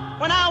buck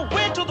when I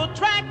went to the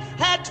track,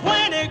 had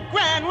 20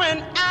 grand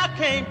when I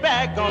came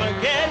back, gonna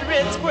get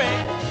rich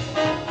quick.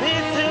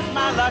 This is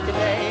my lucky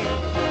day.